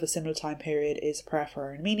I've read of a similar time period is A Prayer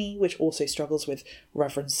for Ermini, which also struggles with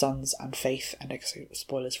reverend sons and faith, and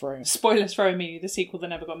spoilers for Ermini. Spoilers for Ermini, the sequel that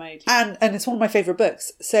never got made. And it's one of my favourite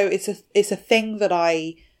books. So it's a thing that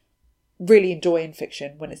I really enjoy in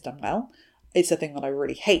fiction when it's done well. It's a thing that I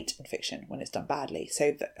really hate in fiction when it's done badly.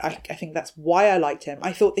 So I think that's why I liked him.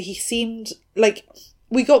 I thought that he seemed like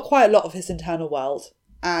we got quite a lot of his internal world,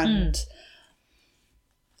 and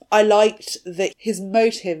I liked that his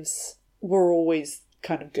motives were always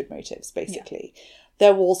kind of good motives, basically. Yeah.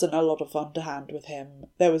 There wasn't a lot of underhand with him.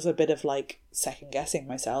 There was a bit of like second guessing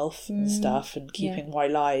myself and stuff and keeping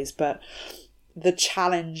white lies, but the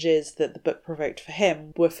challenges that the book provoked for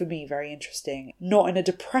him were, for me, very interesting. Not in a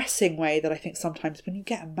depressing way that I think sometimes when you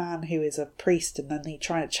get a man who is a priest and then they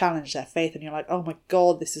try to challenge their faith and you're like, oh my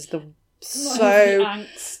God, this is the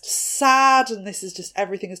sad and this is just,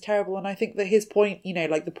 everything is terrible. And I think that his point, you know,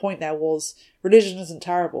 like the point there was, religion isn't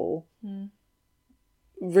terrible.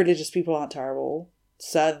 Religious people aren't terrible.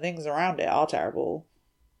 Certain things around it are terrible.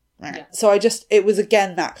 Yeah. So it was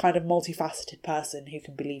again that kind of multifaceted person who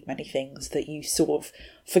can believe many things that you sort of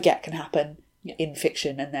forget can happen in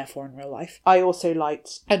fiction and therefore in real life. I also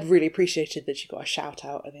liked and really appreciated that she got a shout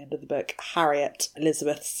out at the end of the book. Harriet,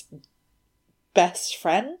 Elizabeth's best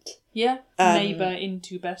friend. Yeah, neighbour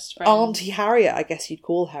into best friend. Auntie Harriet, I guess you'd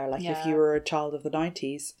call her, like if you were a child of the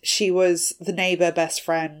 90s. She was the neighbour, best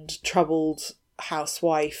friend, troubled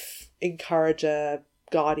housewife, encourager,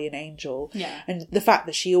 guardian angel. Yeah. And the fact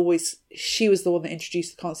that she was the one that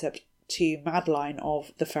introduced the concept to Madeline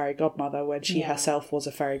of the fairy godmother when she herself was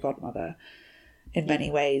a fairy godmother in many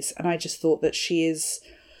ways. And I just thought that she is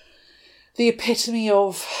the epitome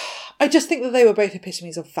of... I just think that they were both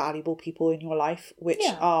epitomes of valuable people in your life, which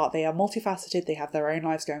they are multifaceted, they have their own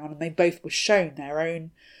lives going on, and they both were shown their own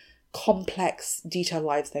complex, detailed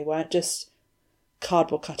lives. They weren't just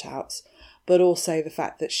cardboard cutouts, but also the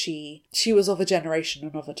fact that she was of a generation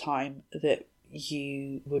and of a time that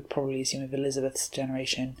you would probably assume of Elizabeth's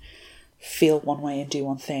generation feel one way and do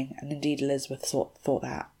one thing, and indeed Elizabeth thought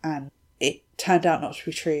that, and it turned out not to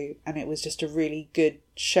be true, and it was just a really good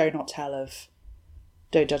show not tell of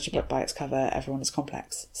don't judge a book by its cover, everyone is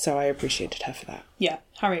complex. So I appreciated her for that. Yeah,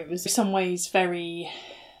 Harriet was in some ways very,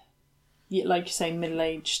 like you say,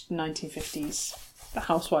 middle-aged 1950s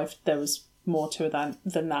housewife. There was more to her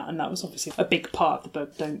than that, and that was obviously a big part of the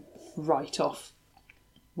book. Don't write off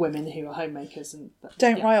women who are homemakers. And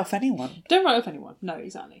Don't write off anyone. Don't write off anyone. No,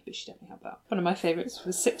 exactly. But she definitely had that. One of my favourites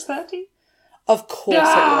was 6:30. Of course it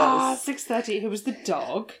was. 6:30, who was the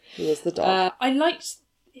dog. Who was the dog. I liked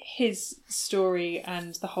his story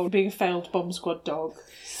and the whole being a failed bomb squad dog,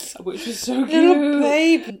 which was so cute. Little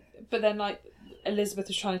babe. But then, like, Elizabeth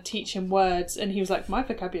was trying to teach him words, and he was like, my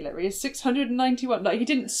vocabulary is 691. Like, he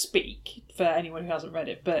didn't speak, for anyone who hasn't read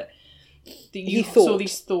it, but you saw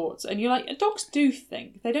these thoughts, and you're like, dogs do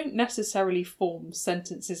think. They don't necessarily form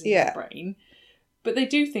sentences in their brain, but they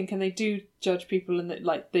do think, and they do judge people, and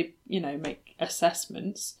they make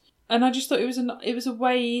assessments. And I just thought it was a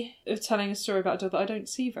way of telling a story about a dog that I don't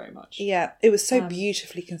see very much. Yeah, it was so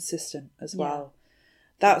beautifully consistent as well.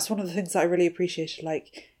 That's one of the things that I really appreciated.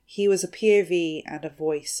 Like, he was a POV and a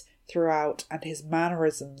voice throughout, and his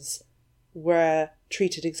mannerisms were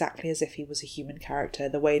treated exactly as if he was a human character.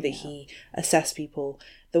 The way that he assessed people,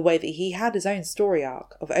 the way that he had his own story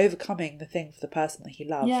arc of overcoming the thing for the person that he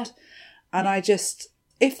loved. Yeah. And I just,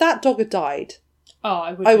 if that dog had died,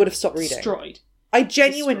 I would have stopped reading. Destroyed. I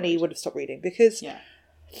genuinely would have stopped reading because... Yeah.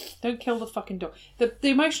 Don't kill the fucking dog. The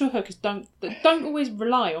emotional hook is don't always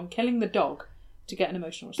rely on killing the dog to get an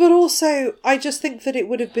emotional response. But also, I just think that it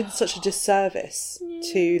would have been such a disservice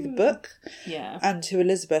to the book and to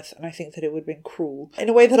Elizabeth, and I think that it would have been cruel in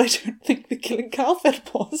a way that I don't think the Killing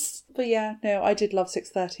Calfhead was. But yeah, no, I did love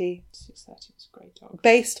 6:30. 6:30 was a great dog.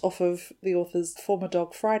 Based off of the author's former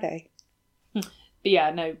dog, Friday. But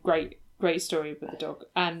yeah, no, great story with the dog,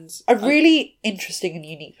 and a really interesting and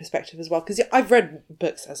unique perspective as well, because I've read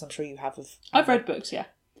books, as I'm sure you have. I've read books, yeah.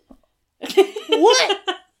 What?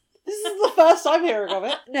 This is the first I'm hearing of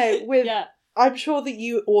it. No, I'm sure that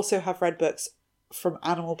you also have read books from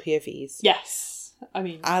animal POVs. Yes, I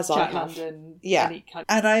mean, as Jack I have. London,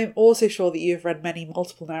 and I'm also sure that you have read many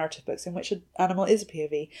multiple narrative books in which an animal is a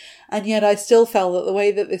POV, and yet I still felt that the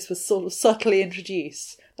way that this was sort of subtly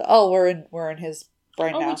introduced, that we're in his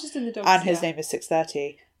brain now, just in the dog's, and his name is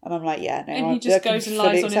 6:30, and I'm like, and he just goes and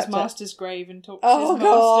lies on his master's grave and talks to his master,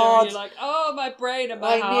 God. and you're like, my brain and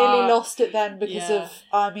my heart. I nearly lost it then because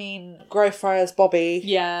of, Greyfriars Bobby.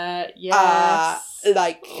 Yes.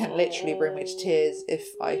 Can literally bring me to tears if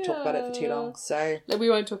I talk about it for too long. So we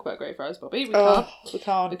won't talk about Greyfriars Bobby. We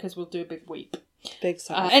can't because we'll do a big weep. Big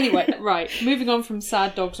sad. Anyway, right, moving on from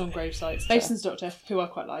sad dogs on gravesites. Mason's Doctor, who I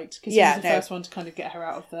quite liked, because he was the first one to kind of get her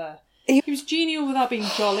out of the... He was genial without being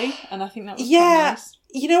jolly, and I think that was quite nice.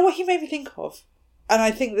 You know what he made me think of? And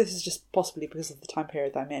I think this is just possibly because of the time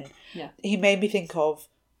period that I'm in. Yeah. He made me think of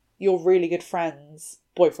your really good friend's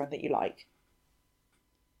boyfriend that you like.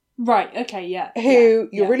 Right, okay, yeah.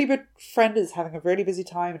 Your really good friend is having a really busy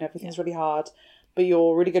time and everything's really hard, but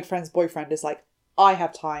your really good friend's boyfriend is like, I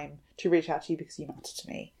have time to reach out to you because you matter to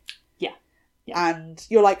me. Yeah. And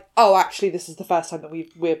you're like, oh, actually, this is the first time that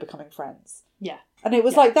we're becoming friends. Yeah. And it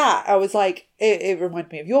was like that. I was like, it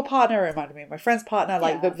reminded me of your partner, it reminded me of my friend's partner,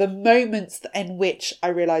 like the moments in which I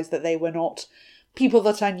realised that they were not people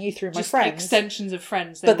that I knew through my friends. Extensions of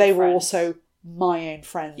friends. But they were also my own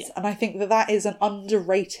friends. Yeah. And I think that is an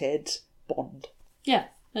underrated bond. Yeah,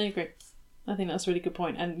 I agree. I think that's a really good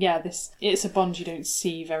point. And yeah, it's a bond you don't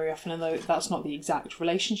see very often, although that's not the exact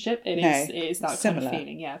relationship. It is that similar kind of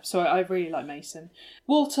feeling, yeah. So I really like Mason.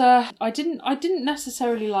 Walter, I didn't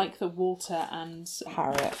necessarily like that Walter and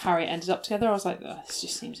Harriet ended up together. I was like, oh, this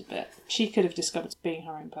just seems a bit... She could have discovered being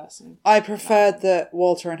her own person. I preferred that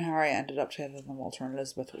Walter and Harriet ended up together than Walter and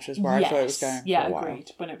Elizabeth, which is where I thought it was going for a while.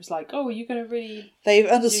 Agreed. When it was like, oh, are you going to really... They've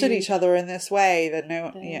understood each other in this way that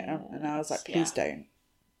and I was like, please don't.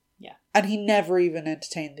 Yeah. And he never even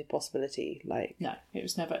entertained the possibility. No, it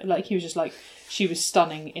was never... Like, he was just like... She was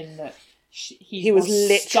stunning in that... He was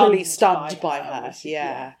literally stunned by her.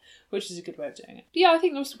 Yeah. Which is a good way of doing it. But yeah, I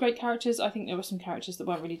think there were some great characters. I think there were some characters that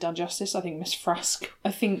weren't really done justice. I think Miss Frask...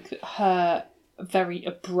 I think her very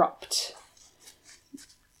abrupt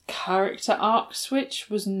character arc switch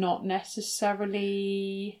was not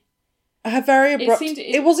necessarily... Her very abrupt...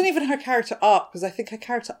 It wasn't even her character arc, because I think her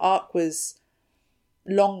character arc was...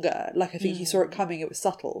 longer. Like, I think you saw it coming, it was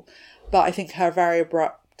subtle, but I think her very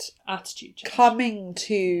abrupt attitude change. Coming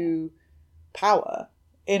to power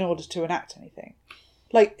in order to enact anything,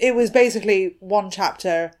 like, it was basically one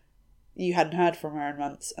chapter you hadn't heard from her in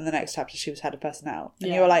months, and the next chapter she was head of personnel,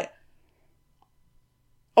 and you were like,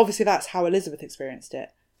 obviously that's how Elizabeth experienced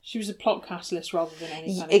it. She was a plot catalyst rather than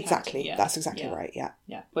any kind of exactly character. That's exactly right.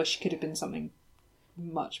 Yeah, where she could have been something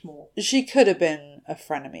much more. She could have been a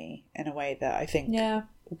frenemy in a way that I think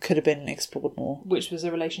could have been explored more. Which was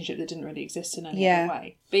a relationship that didn't really exist in any other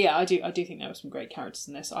way. But yeah, I do think there were some great characters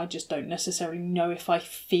in this. I just don't necessarily know if I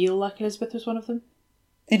feel like Elizabeth was one of them.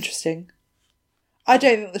 Interesting. I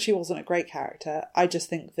don't think that she wasn't a great character. I just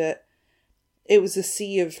think that it was a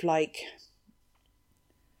sea of, like,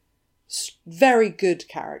 very good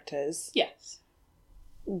characters. Yes.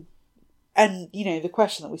 And, you know, the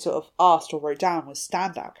question that we sort of asked or wrote down was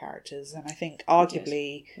standout characters. And I think,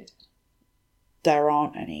 arguably, there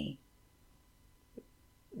aren't any.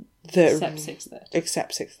 Except 6:30.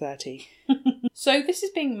 Except 6:30. So this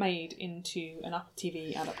is being made into an Apple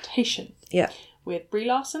TV adaptation. Yeah. With Brie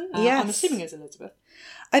Larson. I'm assuming as Elizabeth.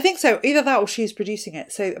 I think so. Either that or she's producing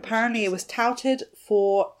it. So apparently it was touted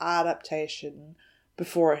for adaptation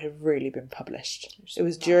before it had really been published. It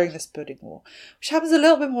was during this bidding war, which happens a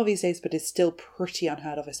little bit more these days, but is still pretty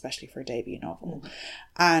unheard of, especially for a debut novel.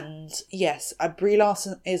 And yes, Brie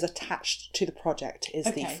Larson is attached to the project, is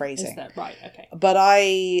the phrasing. Is that right? Okay. But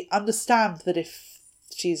I understand that if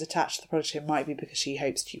she's attached to the project, it might be because she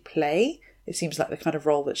hopes to play. It seems like the kind of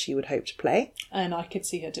role that she would hope to play. And I could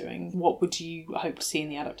see her doing. What would you hope to see in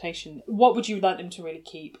the adaptation? What would you like them to really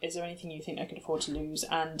keep? Is there anything you think they could afford to lose?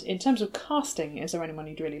 And in terms of casting, is there anyone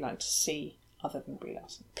you'd really like to see other than Brie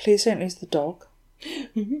Larson? Please don't lose the dog.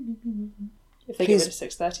 If they get rid of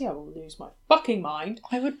 6:30, I will lose my fucking mind.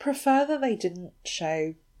 I would prefer that they didn't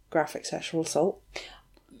show graphic sexual assault.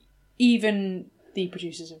 Even the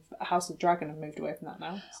producers of House of Dragon have moved away from that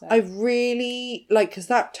now. So. I really because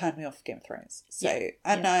that turned me off Game of Thrones. So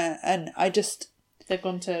and I just they've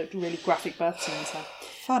gone to really graphic birth scenes now.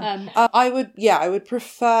 Fun. I would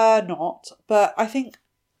prefer not, but I think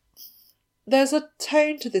there's a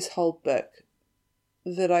tone to this whole book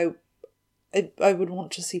that I would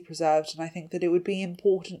want to see preserved, and I think that it would be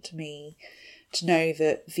important to me to know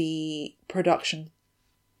that the production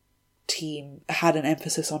team had an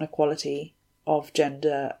emphasis on equality of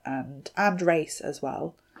gender and race as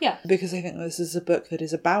well. Yeah. Because I think this is a book that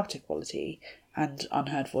is about equality and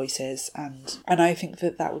unheard voices, and I think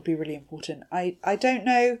that would be really important. I don't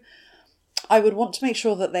know. I would want to make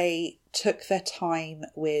sure that they took their time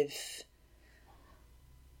with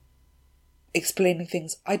explaining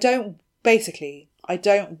things. I don't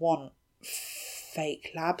want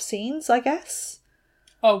fake lab scenes, I guess.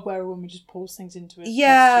 Oh, where a woman just pulls things into it.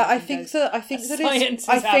 Yeah, I think that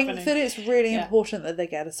it's really important that they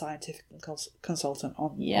get a scientific consultant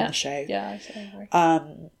on the show. Yeah, I agree.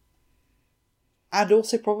 And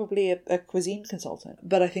also probably a cuisine consultant,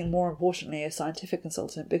 but I think more importantly a scientific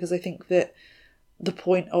consultant, because I think that the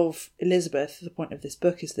point of Elizabeth, the point of this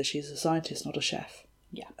book, is that she's a scientist, not a chef.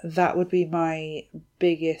 Yeah, that would be my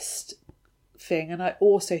biggest thing, and I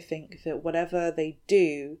also think that whatever they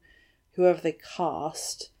do, whoever they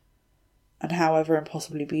cast, and however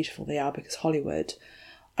impossibly beautiful they are because Hollywood,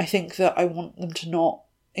 I think that I want them to not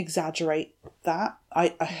exaggerate that.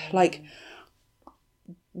 I like,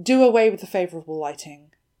 do away with the favourable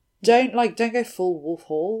lighting. Don't go full Wolf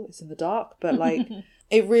Hall, it's in the dark, but like,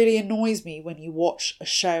 it really annoys me when you watch a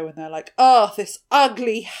show and they're like, oh, this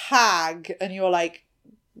ugly hag, and you're like,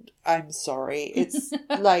 I'm sorry, it's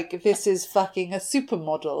like, this is fucking a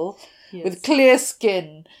supermodel with clear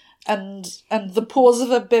skin and the pores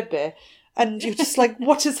of a bibby, And you're just like,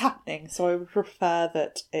 what is happening? So I would prefer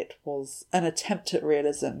that it was an attempt at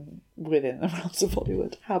realism within the realms of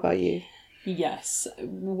Hollywood. How about you? Yes.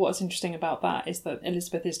 What's interesting about that is that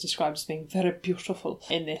Elizabeth is described as being very beautiful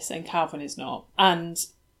in this, and Calvin is not. And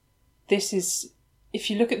this is, if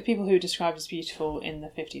you look at the people who are described as beautiful in the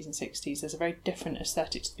 50s and 60s, there's a very different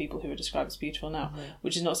aesthetic to the people who are described as beautiful now,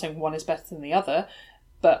 which is not saying one is better than the other,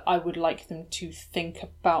 but I would like them to think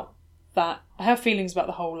about that. I have feelings about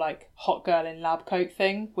the whole, like, hot girl in lab coat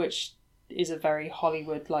thing, which is a very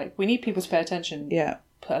Hollywood, like, we need people to pay attention. Yeah.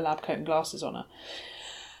 Put a lab coat and glasses on her.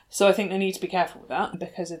 So I think they need to be careful with that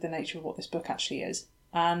because of the nature of what this book actually is.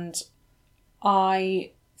 And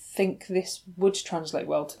I think this would translate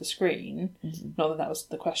well to the screen. Not that that was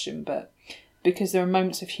the question, but because there are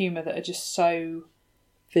moments of humour that are just so...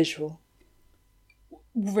 visual.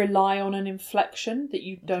 Rely on an inflection that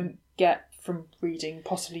you don't get from reading.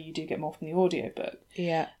 Possibly you do get more from the audiobook.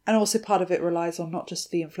 Yeah. And also part of it relies on not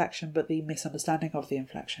just the inflection, but the misunderstanding of the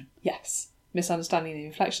inflection. Yes. Misunderstanding the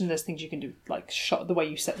inflection. There's things you can do, like shot, the way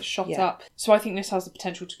you set the shot up. So I think this has the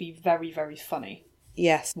potential to be very, very funny.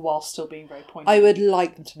 Yes. While still being very poignant. I would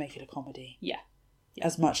like them to make it a comedy. Yeah.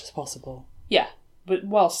 As much as possible. Yeah. But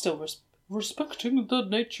while still respecting the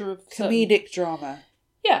nature of... comedic drama.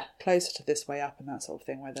 Yeah. Closer to This Way Up and that sort of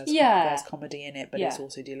thing, where there's comedy in it, but it's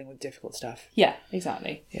also dealing with difficult stuff. Yeah,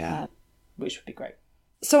 exactly. Yeah. Which would be great.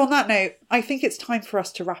 So on that note, I think it's time for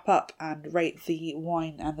us to wrap up and rate the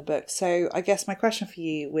wine and the book. So I guess my question for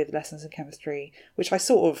you with Lessons in Chemistry, which I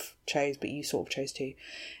sort of chose, but you sort of chose too,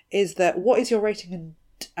 is that what is your rating?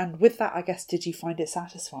 And with that, I guess, did you find it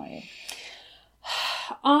satisfying?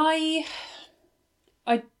 I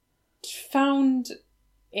found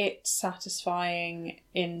it satisfying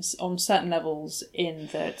on certain levels, in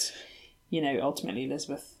that, you know, ultimately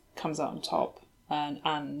Elizabeth comes out on top,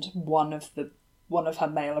 and one of her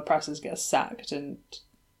male oppressors gets sacked, and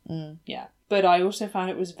yeah. But I also found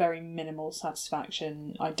it was very minimal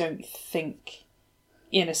satisfaction. I don't think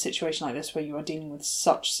in a situation like this where you are dealing with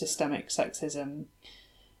such systemic sexism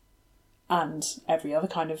and every other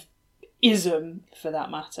kind of ism for that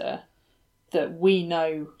matter, that we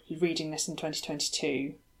know, reading this in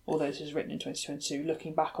 2022, although this was written in 2022,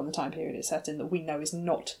 looking back on the time period it's set in, that we know is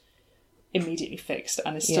not immediately fixed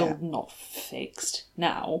and is still not fixed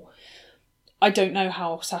now. I don't know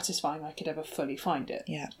how satisfying I could ever fully find it.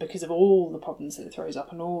 Yeah. Because of all the problems that it throws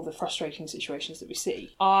up and all the frustrating situations that we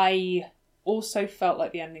see. I also felt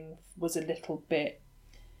like the ending was a little bit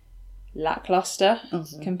lackluster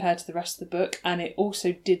compared to the rest of the book, and it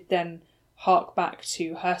also did then hark back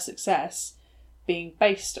to her success being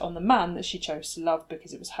based on the man that she chose to love,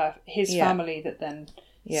 because it was his family that then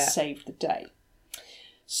saved the day.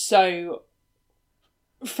 So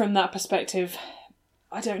from that perspective,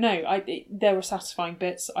 I don't know. There were satisfying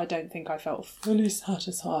bits. I don't think I felt fully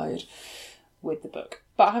satisfied with the book.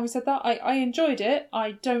 But having said that, I enjoyed it.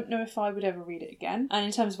 I don't know if I would ever read it again. And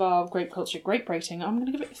in terms of our grape culture grape rating, I'm going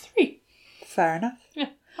to give it a 3. Fair enough. Yeah.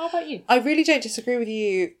 How about you? I really don't disagree with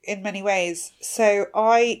you in many ways. So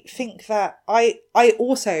I think that I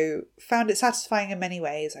also found it satisfying in many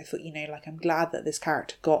ways. I thought, like, I'm glad that this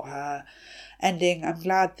character got her ending. I'm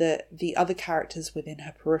glad that the other characters within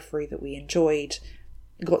her periphery that we enjoyed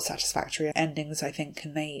got satisfactory endings, I think,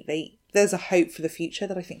 and they there's a hope for the future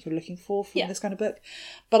that I think you're looking for from this kind of book.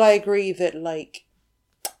 But I agree that, like,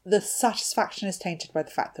 the satisfaction is tainted by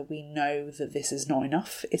the fact that we know that this is not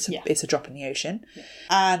enough. It's a drop in the ocean. Yeah.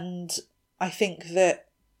 And I think that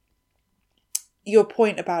your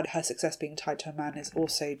point about her success being tied to a man is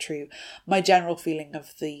also true. My general feeling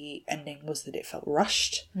of the ending was that it felt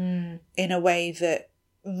rushed in a way that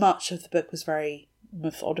much of the book was very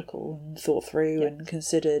methodical and thought through and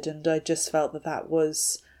considered, and I just felt that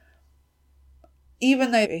was,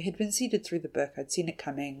 even though it had been seeded through the book, I'd seen it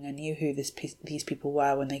coming, I knew who these people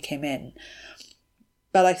were when they came in,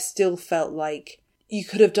 but I still felt like you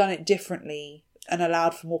could have done it differently and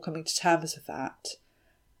allowed for more coming to terms with that,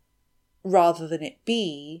 rather than it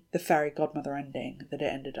be the fairy godmother ending that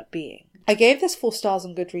it ended up being. I gave this 4 stars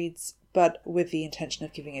on Goodreads, but with the intention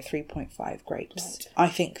of giving it 3.5 grapes. Right. I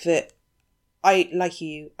think that I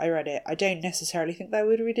read it. I don't necessarily think that I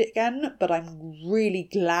would read it again, but I'm really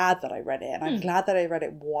glad that I read it. And I'm glad that I read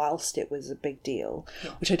it whilst it was a big deal,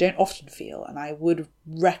 which I don't often feel. And I would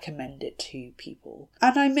recommend it to people.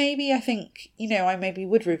 And I think, I maybe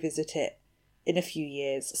would revisit it in a few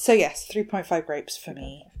years. So yes, 3.5 grapes for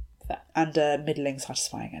me. And a middling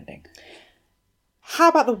satisfying ending. How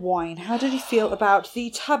about the wine? How did you feel about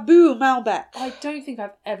the Taboo Malbec? I don't think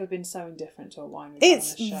I've ever been so indifferent to a wine.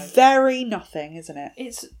 It's very nothing, isn't it?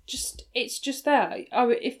 It's just there.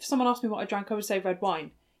 If someone asked me what I drank, I would say red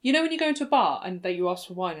wine. You know when you go into a bar and you ask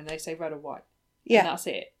for wine and they say red or white? Yeah. And that's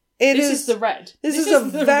it. This is the red. This is a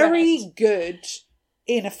the very red. good,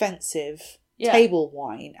 inoffensive table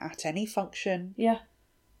wine at any function. Yeah.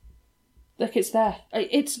 Look, it's there.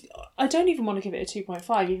 I don't even want to give it a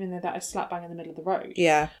 2.5, even though that is slap bang in the middle of the road.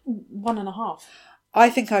 Yeah. 1.5. I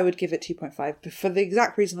think I would give it 2.5, but for the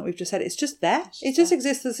exact reason that we've just said. It's just there. It just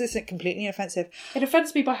exists. This isn't completely inoffensive. It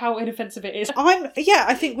offends me by how inoffensive it is.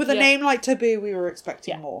 I think with a name like Taboo, we were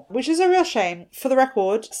expecting more, which is a real shame. For the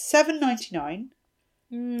record, $7.99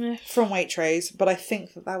 from Waitrose, but I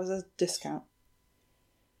think that was a discount.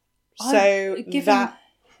 So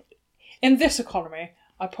in this economy,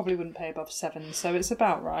 I probably wouldn't pay above $7, so it's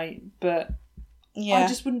about right. But yeah, I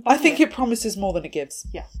just wouldn't buy I think it promises more than it gives.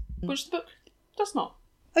 Yeah, which the book does not.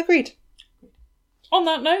 Agreed. On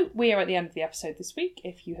that note, we are at the end of the episode this week.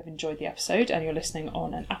 If you have enjoyed the episode and you're listening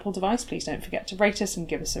on an Apple device, please don't forget to rate us and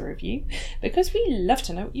give us a review, because we love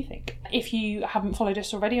to know what you think. If you haven't followed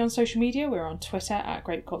us already on social media, we're on Twitter at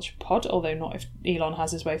Great Culture Pod, although not if Elon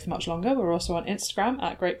has his way for much longer. We're also on Instagram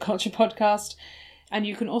at Great Culture Podcast, and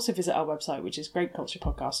you can also visit our website, which is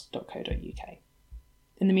greatculturepodcast.co.uk.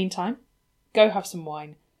 In the meantime, go have some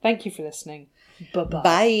wine. Thank you for listening. Bye-bye.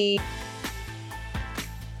 Bye.